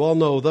 Commandments, you all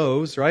know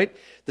those, right?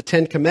 The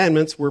 10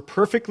 Commandments were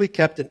perfectly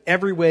kept in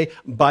every way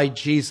by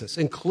Jesus,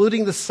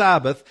 including the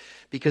Sabbath,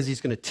 because he's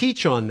going to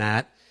teach on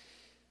that.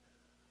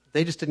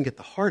 They just didn't get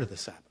the heart of the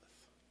Sabbath.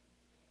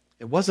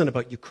 It wasn't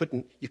about you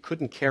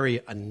couldn't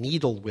carry a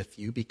needle with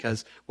you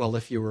because, well,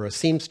 if you were a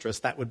seamstress,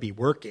 that would be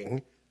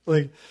working.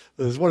 Like,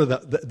 there's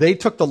they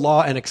took the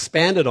law and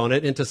expanded on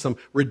it into some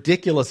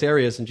ridiculous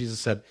areas, and Jesus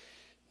said,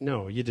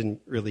 no, you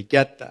didn't really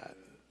get that.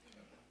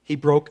 He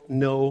broke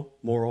no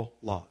moral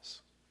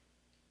laws.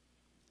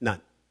 None.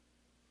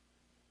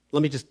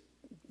 Let me just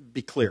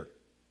be clear.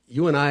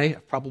 You and I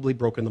have probably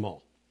broken them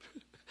all.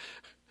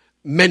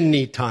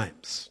 Many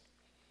times.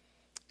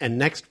 And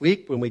next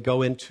week, when we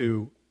go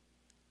into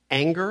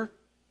anger,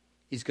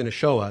 he's going to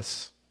show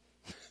us.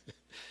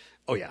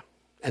 Oh, yeah.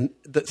 And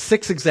the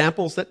 6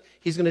 examples that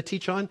he's going to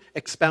teach on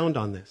expound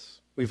on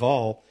this. We've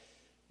all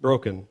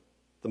broken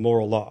the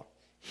moral law.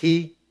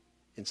 He,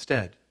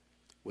 instead,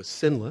 was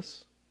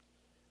sinless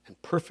and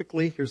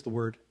perfectly, here's the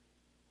word,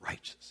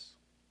 righteous.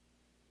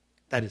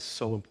 That is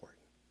so important.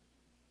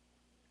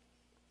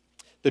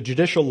 The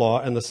judicial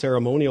law and the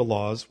ceremonial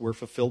laws were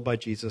fulfilled by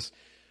Jesus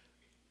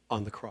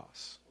on the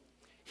cross.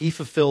 He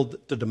fulfilled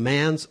the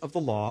demands of the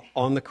law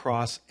on the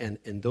cross, and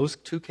in those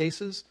two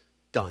cases,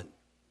 done.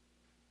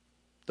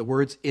 The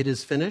words, "it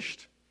is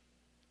finished,"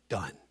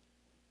 done.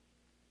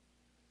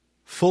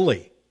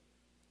 Fully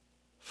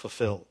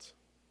fulfilled.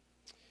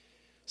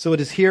 So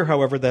it is here,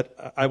 however,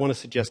 that I want to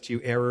suggest to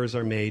you errors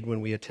are made when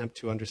we attempt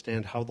to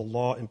understand how the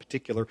law in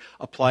particular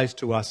applies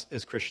to us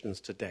as Christians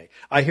today.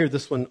 I hear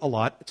this one a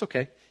lot. It's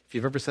okay. If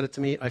you've ever said it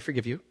to me, I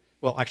forgive you.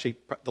 Well, actually,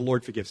 the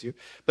Lord forgives you.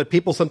 But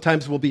people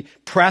sometimes will be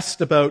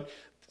pressed about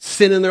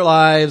sin in their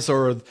lives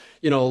or,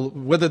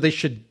 whether they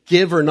should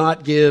give or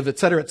not give, et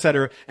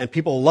cetera, and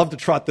people love to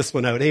trot this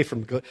one out,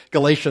 from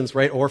Galatians,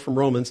 right, or from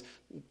Romans,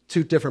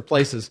 two different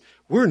places.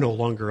 We're no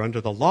longer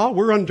under the law,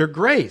 we're under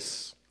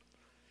grace.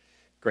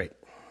 Great.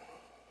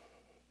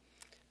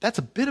 That's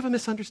a bit of a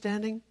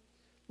misunderstanding.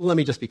 Let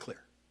me just be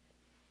clear.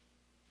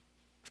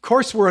 Of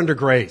course we're under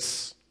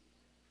grace.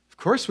 Of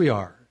course we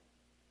are.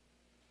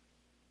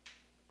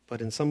 But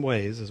in some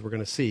ways, as we're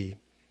going to see,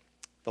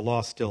 the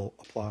law still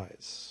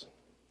applies.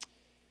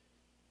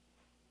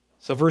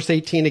 So verse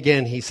 18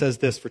 again, he says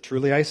this, "For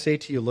truly I say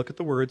to you," look at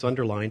the words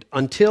underlined,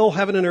 "until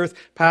heaven and earth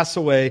pass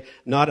away,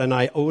 not an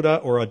iota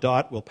or a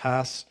dot will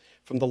pass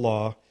from the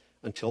law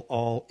until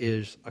all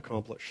is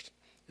accomplished."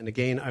 And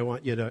again, I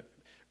want you to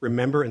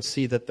remember and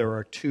see that there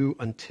are two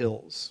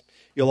untils.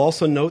 You'll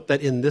also note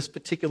that in this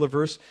particular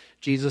verse,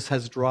 Jesus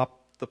has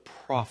dropped the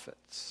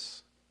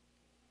prophets.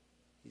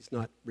 He's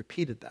not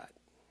repeated that.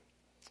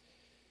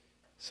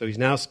 So he's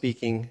now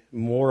speaking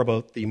more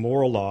about the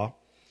moral law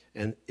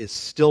and is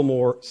still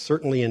more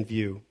certainly in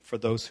view for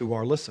those who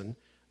are, listen,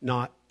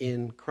 not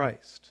in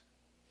Christ.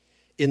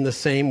 In the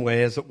same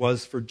way as it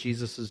was for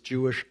Jesus'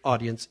 Jewish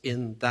audience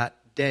in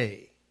that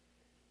day.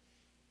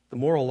 The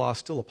moral law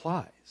still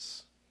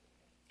applies.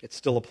 It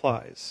still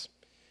applies.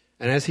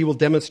 And as he will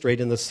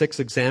demonstrate in the 6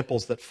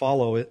 examples that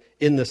follow it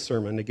in this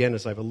sermon, again,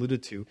 as I've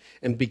alluded to,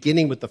 and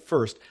beginning with the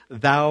first,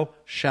 "Thou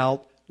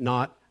shalt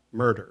not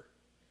murder."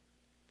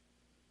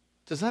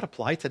 Does that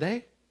apply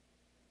today?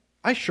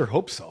 I sure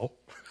hope so.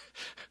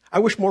 I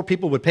wish more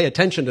people would pay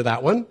attention to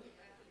that one.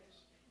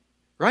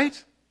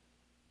 Right?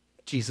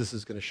 Jesus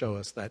is going to show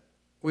us that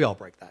we all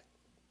break that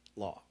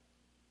law.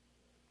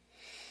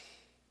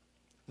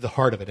 The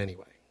heart of it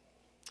anyway.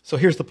 So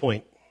here's the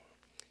point.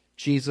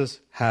 Jesus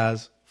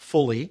has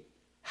fully,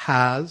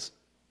 past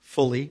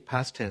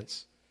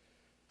tense,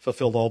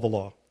 fulfilled all the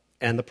law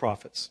and the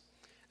prophets.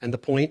 And the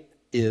point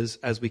is,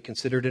 as we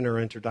considered in our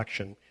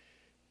introduction,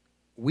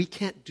 we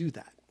can't do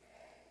that.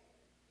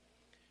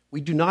 We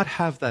do not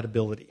have that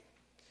ability.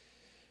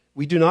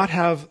 We do not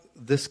have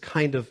this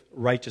kind of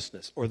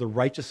righteousness or the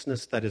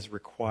righteousness that is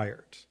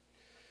required.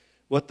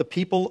 What the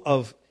people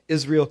of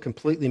Israel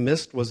completely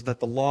missed was that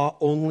the law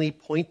only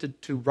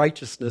pointed to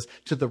righteousness,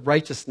 to the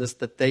righteousness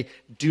that they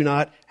do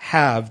not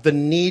have, the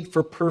need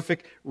for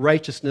perfect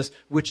righteousness,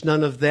 which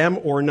none of them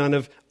or none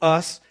of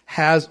us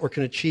has or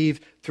can achieve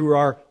through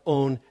our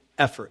own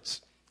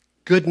efforts.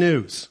 Good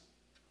news.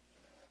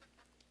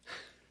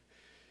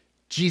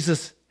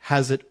 Jesus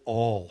has it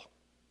all.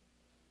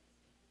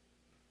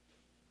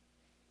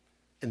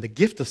 And the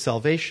gift of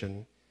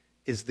salvation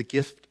is the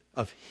gift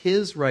of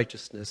his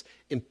righteousness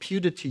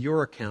imputed to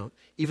your account,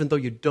 even though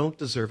you don't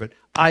deserve it,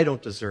 I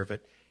don't deserve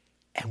it,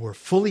 and we're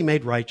fully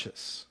made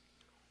righteous.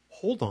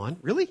 Hold on,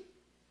 really?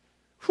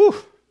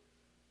 Whew.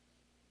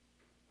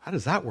 How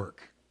does that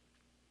work?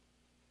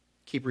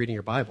 Keep reading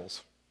your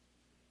Bibles.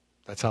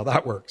 That's how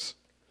that works.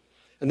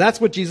 And that's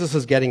what Jesus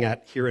is getting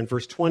at here in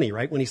verse 20,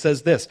 right? When he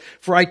says this,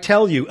 "For I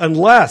tell you,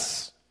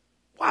 unless,"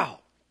 wow,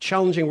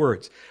 challenging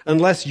words,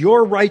 "unless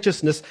your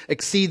righteousness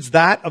exceeds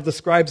that of the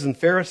scribes and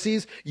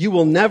Pharisees, you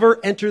will never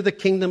enter the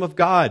kingdom of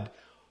God."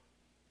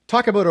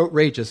 Talk about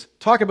outrageous.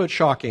 Talk about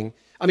shocking.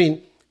 I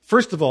mean,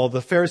 first of all,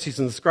 the Pharisees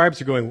and the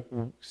scribes are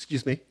going,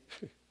 "Excuse me,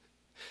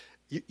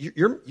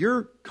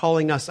 you're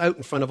calling us out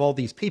in front of all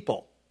these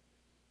people.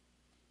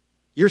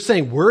 You're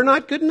saying we're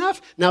not good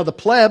enough?" Now the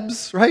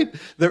plebs, right?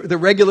 The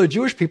regular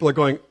Jewish people are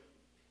going,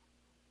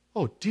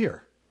 "Oh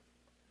dear.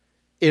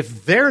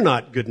 If they're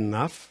not good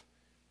enough,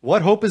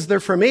 what hope is there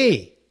for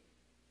me?"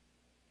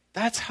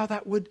 That's how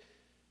that would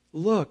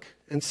look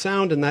and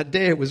sound in that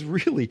day. It was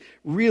really,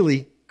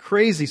 really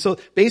crazy. So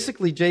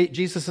basically,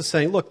 Jesus is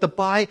saying, look, the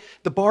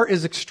bar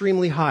is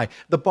extremely high.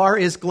 The bar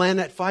is, Glenn,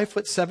 at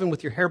 5'7"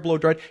 with your hair blow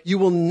dried. You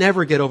will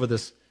never get over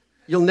this.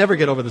 You'll never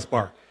get over this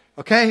bar.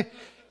 Okay?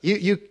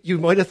 You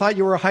might have thought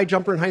you were a high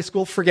jumper in high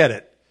school. Forget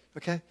it.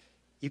 Okay?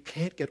 You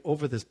can't get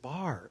over this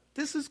bar.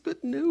 This is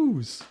good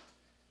news.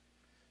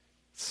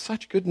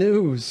 Such good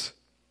news.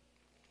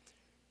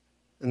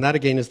 And that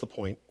again is the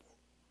point.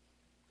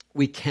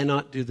 We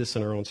cannot do this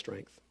in our own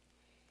strength.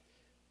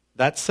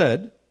 That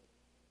said,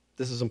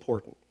 this is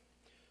important.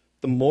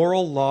 The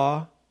moral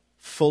law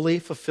fully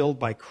fulfilled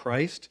by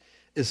Christ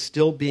is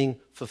still being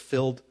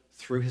fulfilled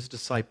through his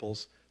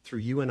disciples, through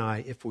you and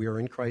I, if we are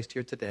in Christ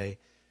here today,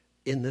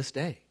 in this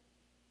day.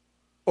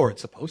 Or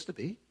it's supposed to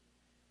be.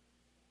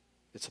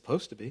 It's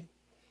supposed to be.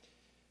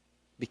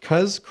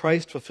 Because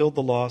Christ fulfilled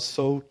the law,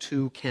 so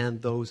too can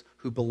those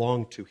who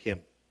belong to him.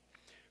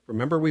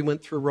 Remember we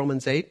went through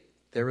Romans 8?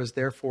 There is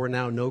therefore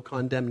now no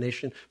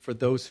condemnation for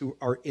those who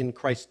are in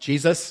Christ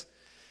Jesus.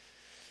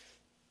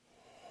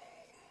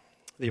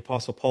 The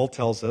Apostle Paul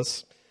tells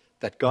us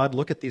that God,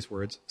 look at these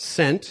words,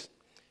 sent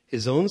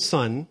his own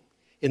Son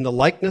in the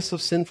likeness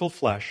of sinful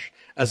flesh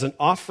as an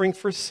offering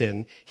for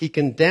sin. He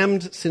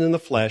condemned sin in the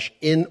flesh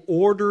in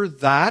order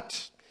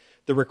that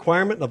the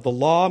requirement of the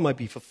law might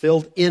be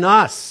fulfilled in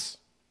us,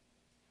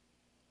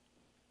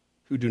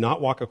 who do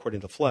not walk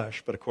according to the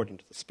flesh, but according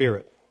to the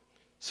Spirit.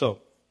 So,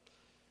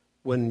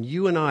 when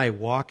you and I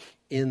walk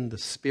in the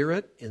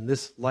Spirit, in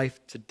this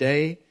life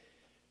today,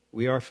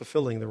 we are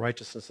fulfilling the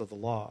righteousness of the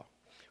law.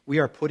 We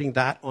are putting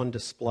that on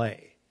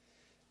display.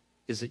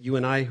 Is it you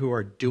and I who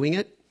are doing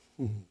it?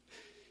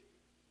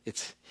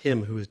 It's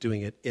him who is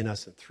doing it in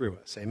us and through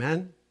us.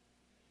 Amen?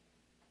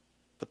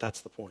 But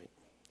that's the point.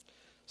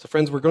 So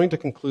friends, we're going to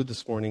conclude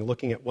this morning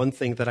looking at one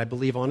thing that I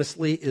believe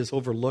honestly is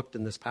overlooked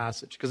in this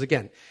passage. Because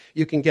again,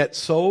 you can get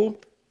so,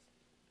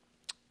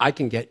 we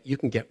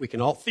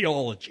can all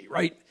theology,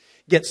 right?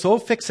 Get so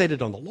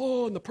fixated on the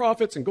law and the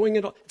prophets and going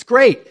into, it's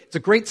great. It's a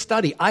great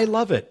study. I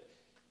love it.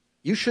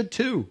 You should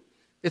too.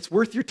 It's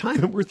worth your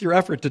time and worth your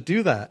effort to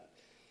do that.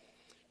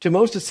 To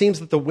most, it seems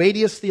that the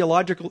weightiest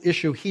theological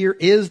issue here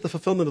is the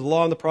fulfillment of the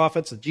law and the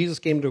prophets that Jesus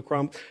came to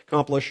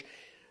accomplish.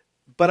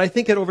 But I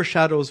think it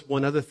overshadows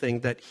one other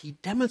thing that he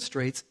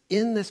demonstrates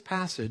in this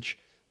passage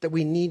that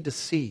we need to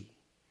see.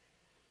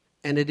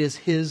 And it is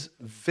his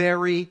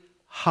very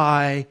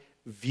high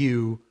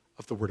view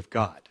of the Word of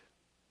God.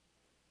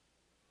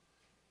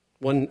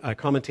 One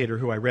commentator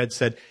who I read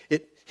said,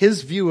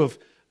 his view of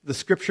the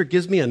Scripture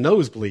gives me a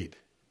nosebleed.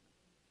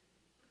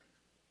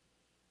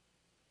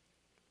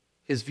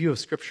 His view of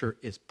Scripture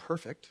is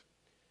perfect.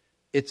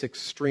 It's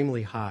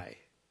extremely high.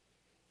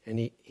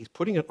 And he's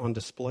putting it on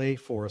display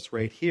for us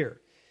right here.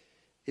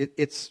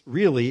 It's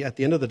really, at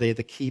the end of the day,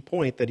 the key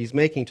point that he's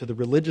making to the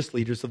religious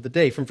leaders of the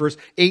day. From verse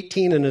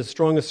 18 in his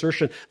strong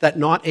assertion that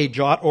not a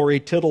jot or a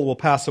tittle will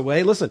pass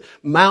away. Listen,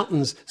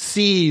 mountains,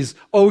 seas,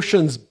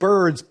 oceans,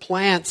 birds,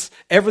 plants,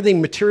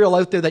 everything material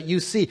out there that you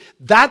see,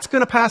 that's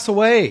going to pass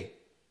away.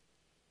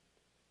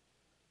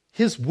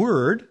 His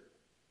word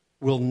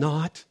will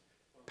not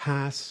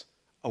pass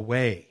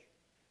away.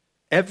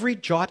 Every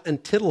jot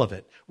and tittle of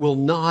it will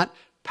not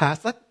pass.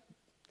 That's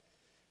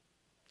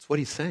what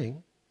he's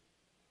saying.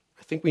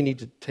 I think we need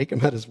to take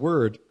him at his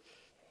word.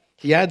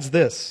 He adds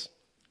this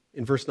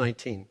in verse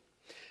 19.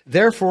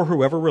 Therefore,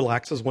 whoever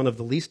relaxes one of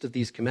the least of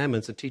these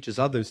commandments and teaches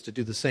others to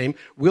do the same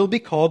will be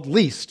called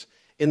least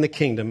in the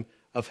kingdom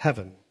of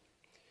heaven.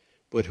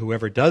 But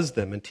whoever does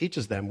them and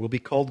teaches them will be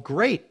called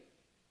great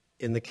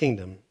in the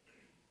kingdom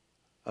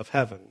of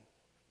heaven.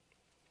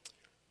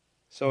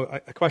 So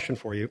a question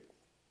for you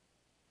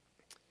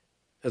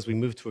as we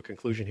move to a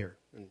conclusion here.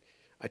 And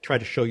I try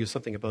to show you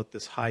something about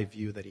this high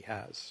view that he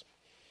has.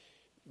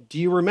 Do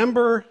you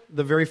remember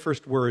the very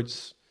first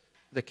words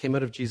that came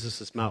out of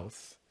Jesus'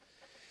 mouth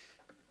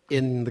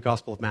in the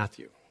Gospel of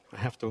Matthew? I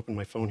have to open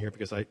my phone here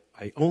because I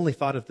only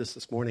thought of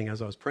this morning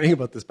as I was praying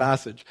about this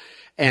passage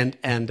and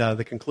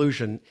the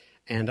conclusion.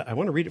 And I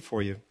want to read it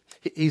for you.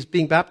 He's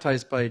being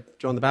baptized by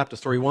John the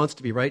Baptist, or he wants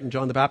to be, right? And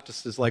John the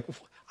Baptist is like,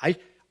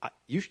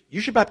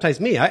 you should baptize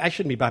me. I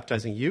shouldn't be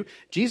baptizing you.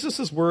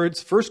 Jesus'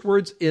 words, first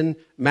words in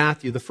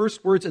Matthew, the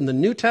first words in the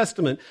New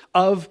Testament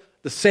of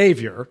the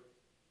Savior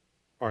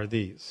are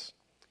these.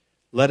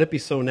 Let it be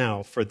so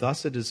now, for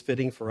thus it is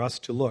fitting for us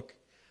to look,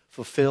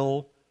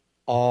 fulfill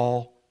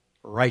all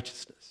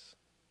righteousness.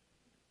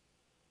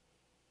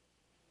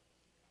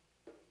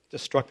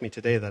 Just struck me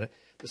today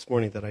this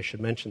morning that I should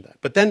mention that.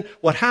 But then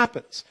what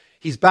happens?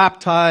 He's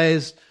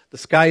baptized, the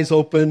sky's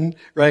open,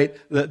 right?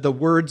 The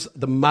words,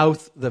 the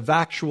mouth, the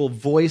actual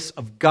voice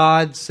of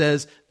God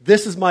says,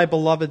 this is my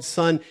beloved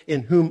Son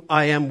in whom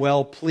I am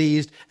well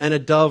pleased. And a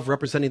dove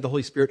representing the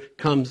Holy Spirit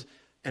comes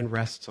and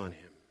rests on him.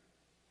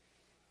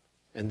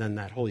 And then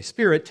that Holy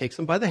Spirit takes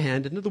him by the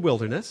hand into the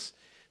wilderness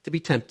to be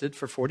tempted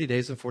for 40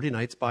 days and 40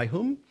 nights by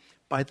whom?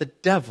 By the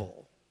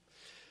devil.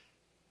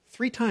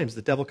 3 times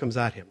the devil comes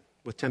at him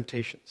with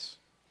temptations.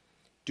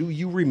 Do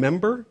you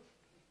remember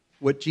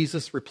what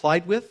Jesus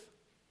replied with?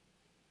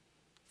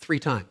 3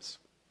 times.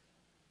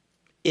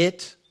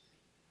 It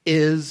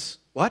is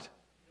what?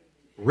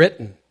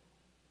 Written.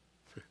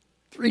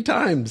 3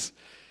 times.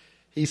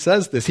 He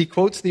says this. He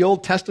quotes the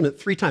Old Testament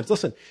 3 times.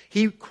 Listen,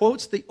 he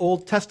quotes the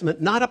Old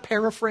Testament, not a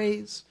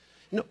paraphrase,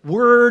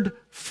 word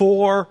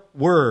for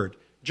word,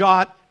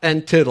 jot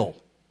and tittle.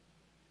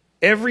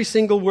 Every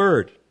single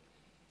word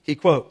he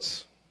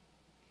quotes.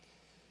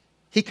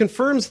 He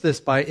confirms this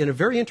in a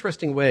very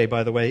interesting way,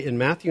 by the way, in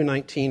Matthew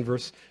 19,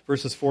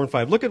 verses 4 and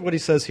 5. Look at what he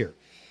says here.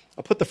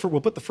 We'll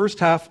put the first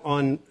half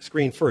on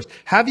screen first.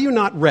 Have you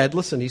not read,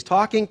 listen, he's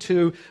talking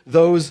to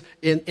those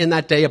in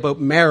that day about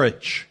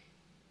marriage.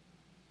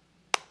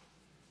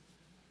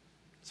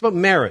 about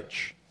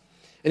marriage.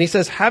 And he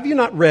says, have you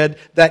not read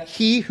that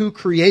he who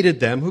created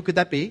them, who could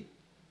that be?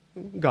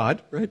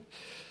 God, right?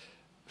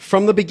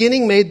 From the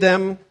beginning made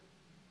them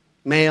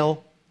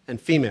male and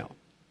female.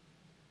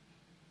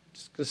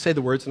 Just going to say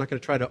the words. I'm not going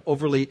to try to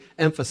overly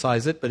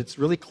emphasize it, but it's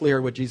really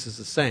clear what Jesus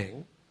is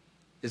saying.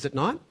 Is it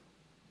not?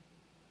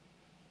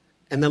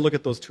 And then look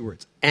at those two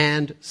words,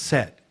 and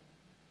said.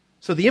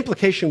 So the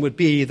implication would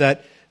be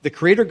that the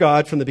Creator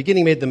God from the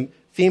beginning made them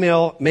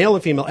male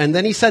and female, and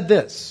then he said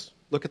this.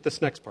 Look at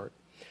this next part.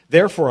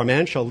 Therefore a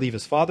man shall leave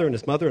his father and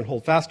his mother and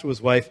hold fast to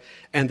his wife,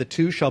 and the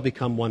two shall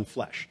become one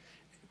flesh.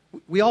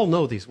 We all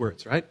know these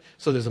words, right?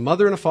 So there's a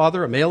mother and a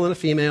father, a male and a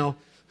female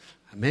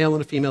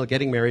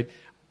getting married.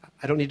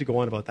 I don't need to go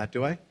on about that,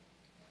 do I?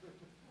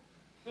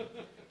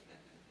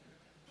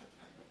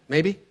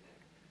 Maybe?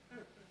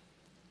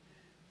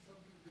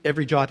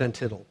 Every jot and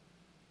tittle.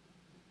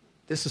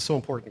 This is so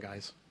important,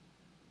 guys.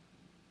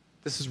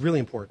 This is really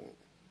important.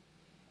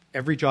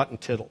 Every jot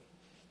and tittle.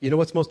 You know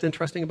what's most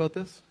interesting about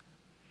this?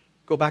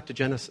 Go back to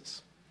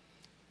Genesis.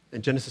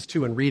 In Genesis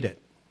 2 and read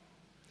it.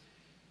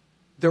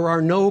 There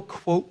are no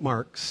quote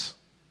marks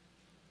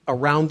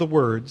around the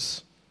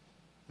words,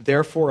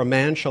 therefore a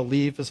man shall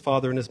leave his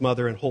father and his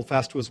mother and hold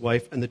fast to his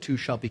wife, and the two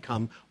shall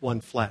become one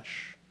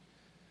flesh.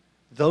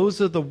 Those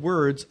are the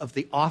words of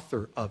the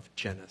author of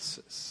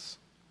Genesis.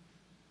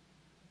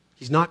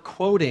 He's not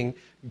quoting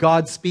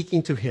God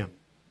speaking to him,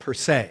 per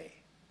se.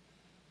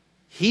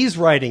 He's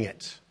writing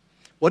it.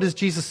 What is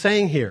Jesus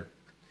saying here?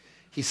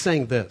 He's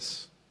saying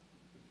this.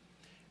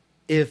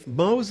 If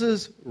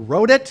Moses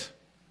wrote it,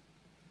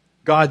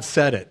 God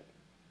said it.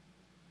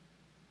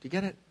 Do you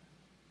get it?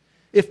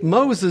 If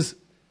Moses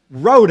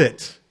wrote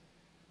it,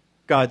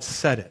 God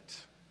said it.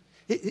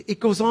 It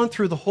goes on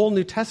through the whole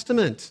New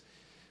Testament.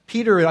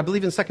 Peter, I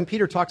believe in 2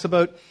 Peter, talks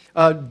about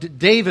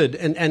David,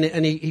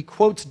 and he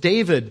quotes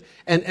David.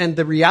 And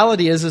the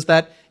reality is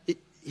that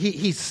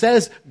he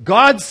says,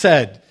 God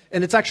said,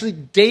 and it's actually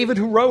David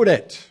who wrote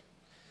it.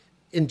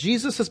 In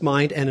Jesus'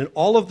 mind and in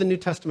all of the New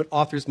Testament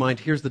authors' mind,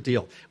 here's the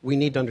deal. We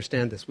need to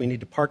understand this. We need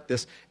to park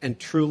this and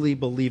truly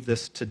believe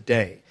this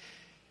today.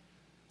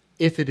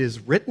 If it is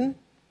written,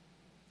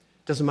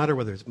 doesn't matter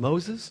whether it's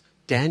Moses,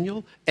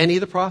 Daniel, any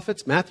of the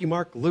prophets, Matthew,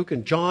 Mark, Luke,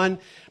 and John,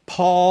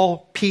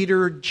 Paul,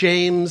 Peter,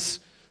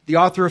 James, the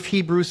author of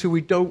Hebrews, who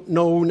we don't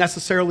know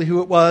necessarily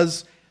who it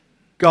was,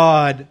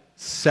 God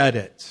said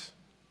it.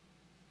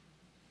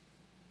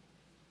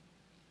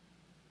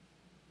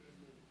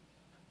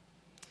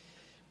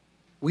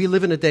 We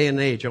live in a day and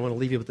age, I want to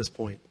leave you with this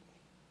point,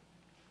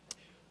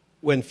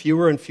 when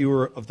fewer and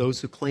fewer of those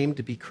who claim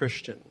to be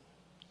Christian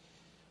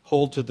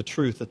hold to the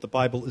truth that the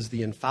Bible is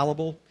the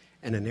infallible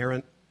and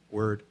inerrant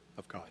Word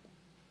of God.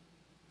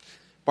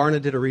 Barna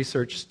did a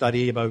research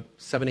study about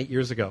 7-8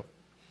 years ago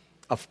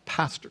of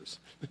pastors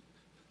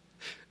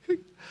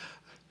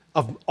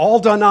of all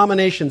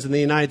denominations in the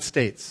United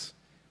States.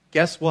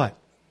 Guess what?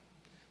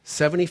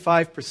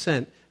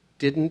 75%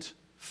 didn't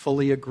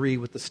fully agree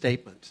with the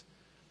statement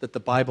that the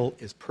Bible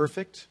is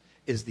perfect,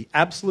 is the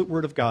absolute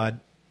Word of God,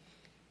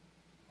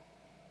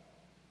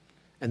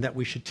 and that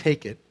we should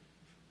take it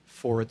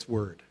for its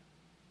word.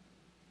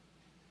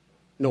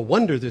 No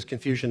wonder there's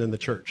confusion in the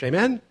church.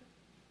 Amen?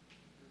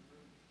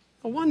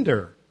 No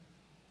wonder.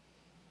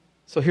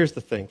 So here's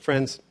the thing,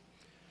 friends.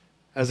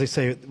 As I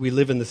say, we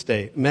live in this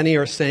day. Many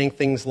are saying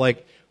things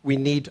like, we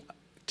need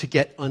to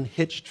get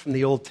unhitched from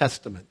the Old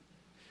Testament,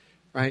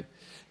 right?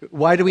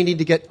 Why do we need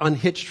to get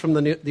unhitched from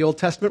the Old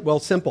Testament? Well,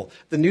 simple.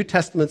 The New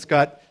Testament's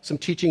got some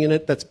teaching in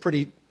it that's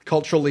pretty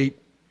culturally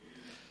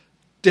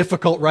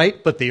difficult,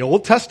 right? But the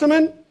Old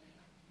Testament,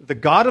 the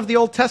God of the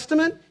Old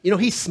Testament,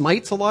 he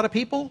smites a lot of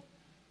people.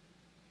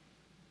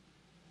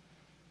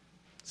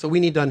 So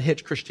we need to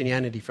unhitch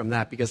Christianity from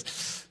that, because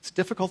it's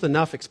difficult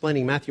enough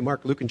explaining Matthew,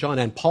 Mark, Luke, and John,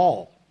 and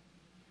Paul.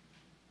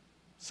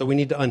 So we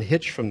need to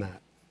unhitch from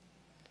that.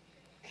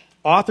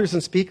 Authors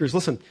and speakers,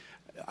 listen,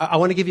 I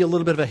want to give you a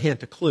little bit of a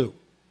hint, a clue.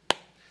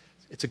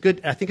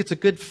 I think it's a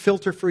good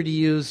filter for you to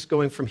use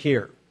going from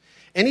here.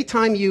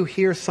 Anytime you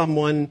hear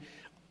someone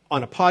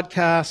on a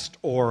podcast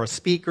or a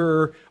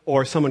speaker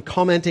or someone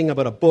commenting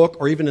about a book,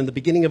 or even in the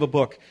beginning of a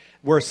book,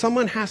 where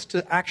someone has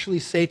to actually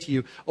say to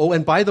you, oh,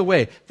 and by the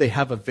way, they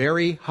have a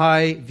very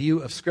high view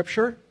of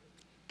Scripture,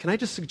 can I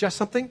just suggest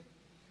something?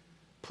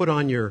 Put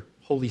on your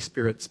Holy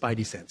Spirit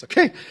spidey sense,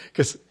 okay?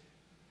 Because,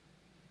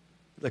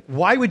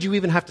 why would you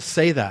even have to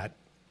say that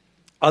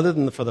other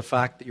than for the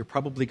fact that you're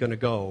probably going to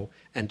go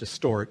and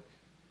distort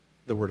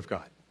the Word of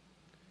God?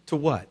 To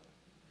what?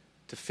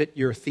 To fit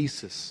your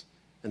thesis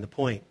and the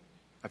point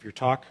of your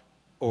talk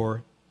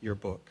or your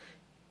book.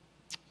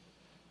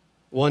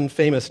 One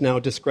famous, now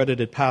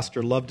discredited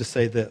pastor loved to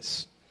say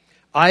this: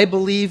 I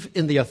believe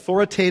in the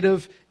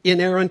authoritative,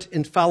 inerrant,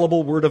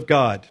 infallible Word of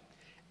God,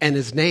 and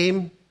His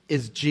name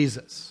is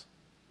Jesus.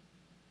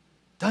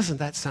 Doesn't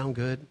that sound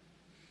good?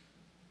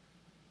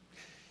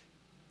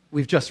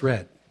 We've just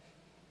read.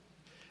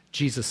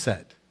 Jesus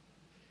said,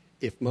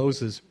 if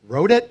Moses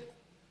wrote it,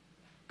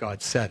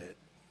 God said it.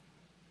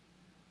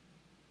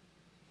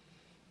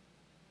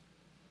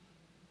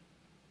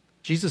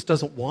 Jesus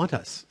doesn't want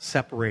us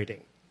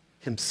separating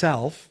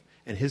himself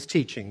and his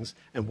teachings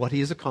and what he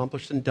has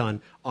accomplished and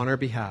done on our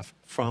behalf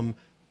from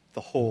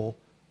the whole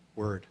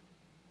Word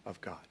of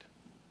God.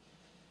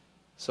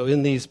 So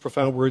in these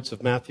profound words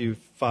of Matthew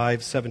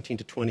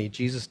 5:17-20,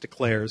 Jesus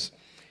declares,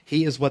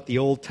 he is what the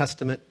Old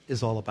Testament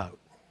is all about.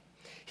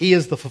 He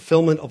is the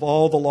fulfillment of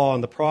all the law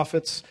and the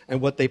prophets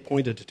and what they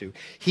pointed to.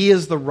 He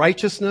is the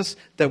righteousness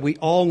that we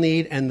all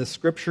need, and the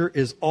Scripture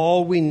is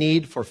all we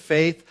need for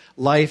faith,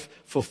 life,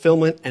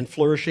 fulfillment, and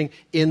flourishing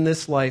in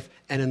this life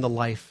and in the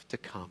life to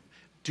come.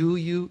 Do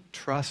you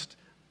trust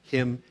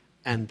him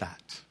and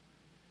that?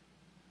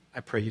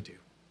 I pray you do.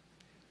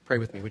 Pray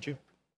with me, would you?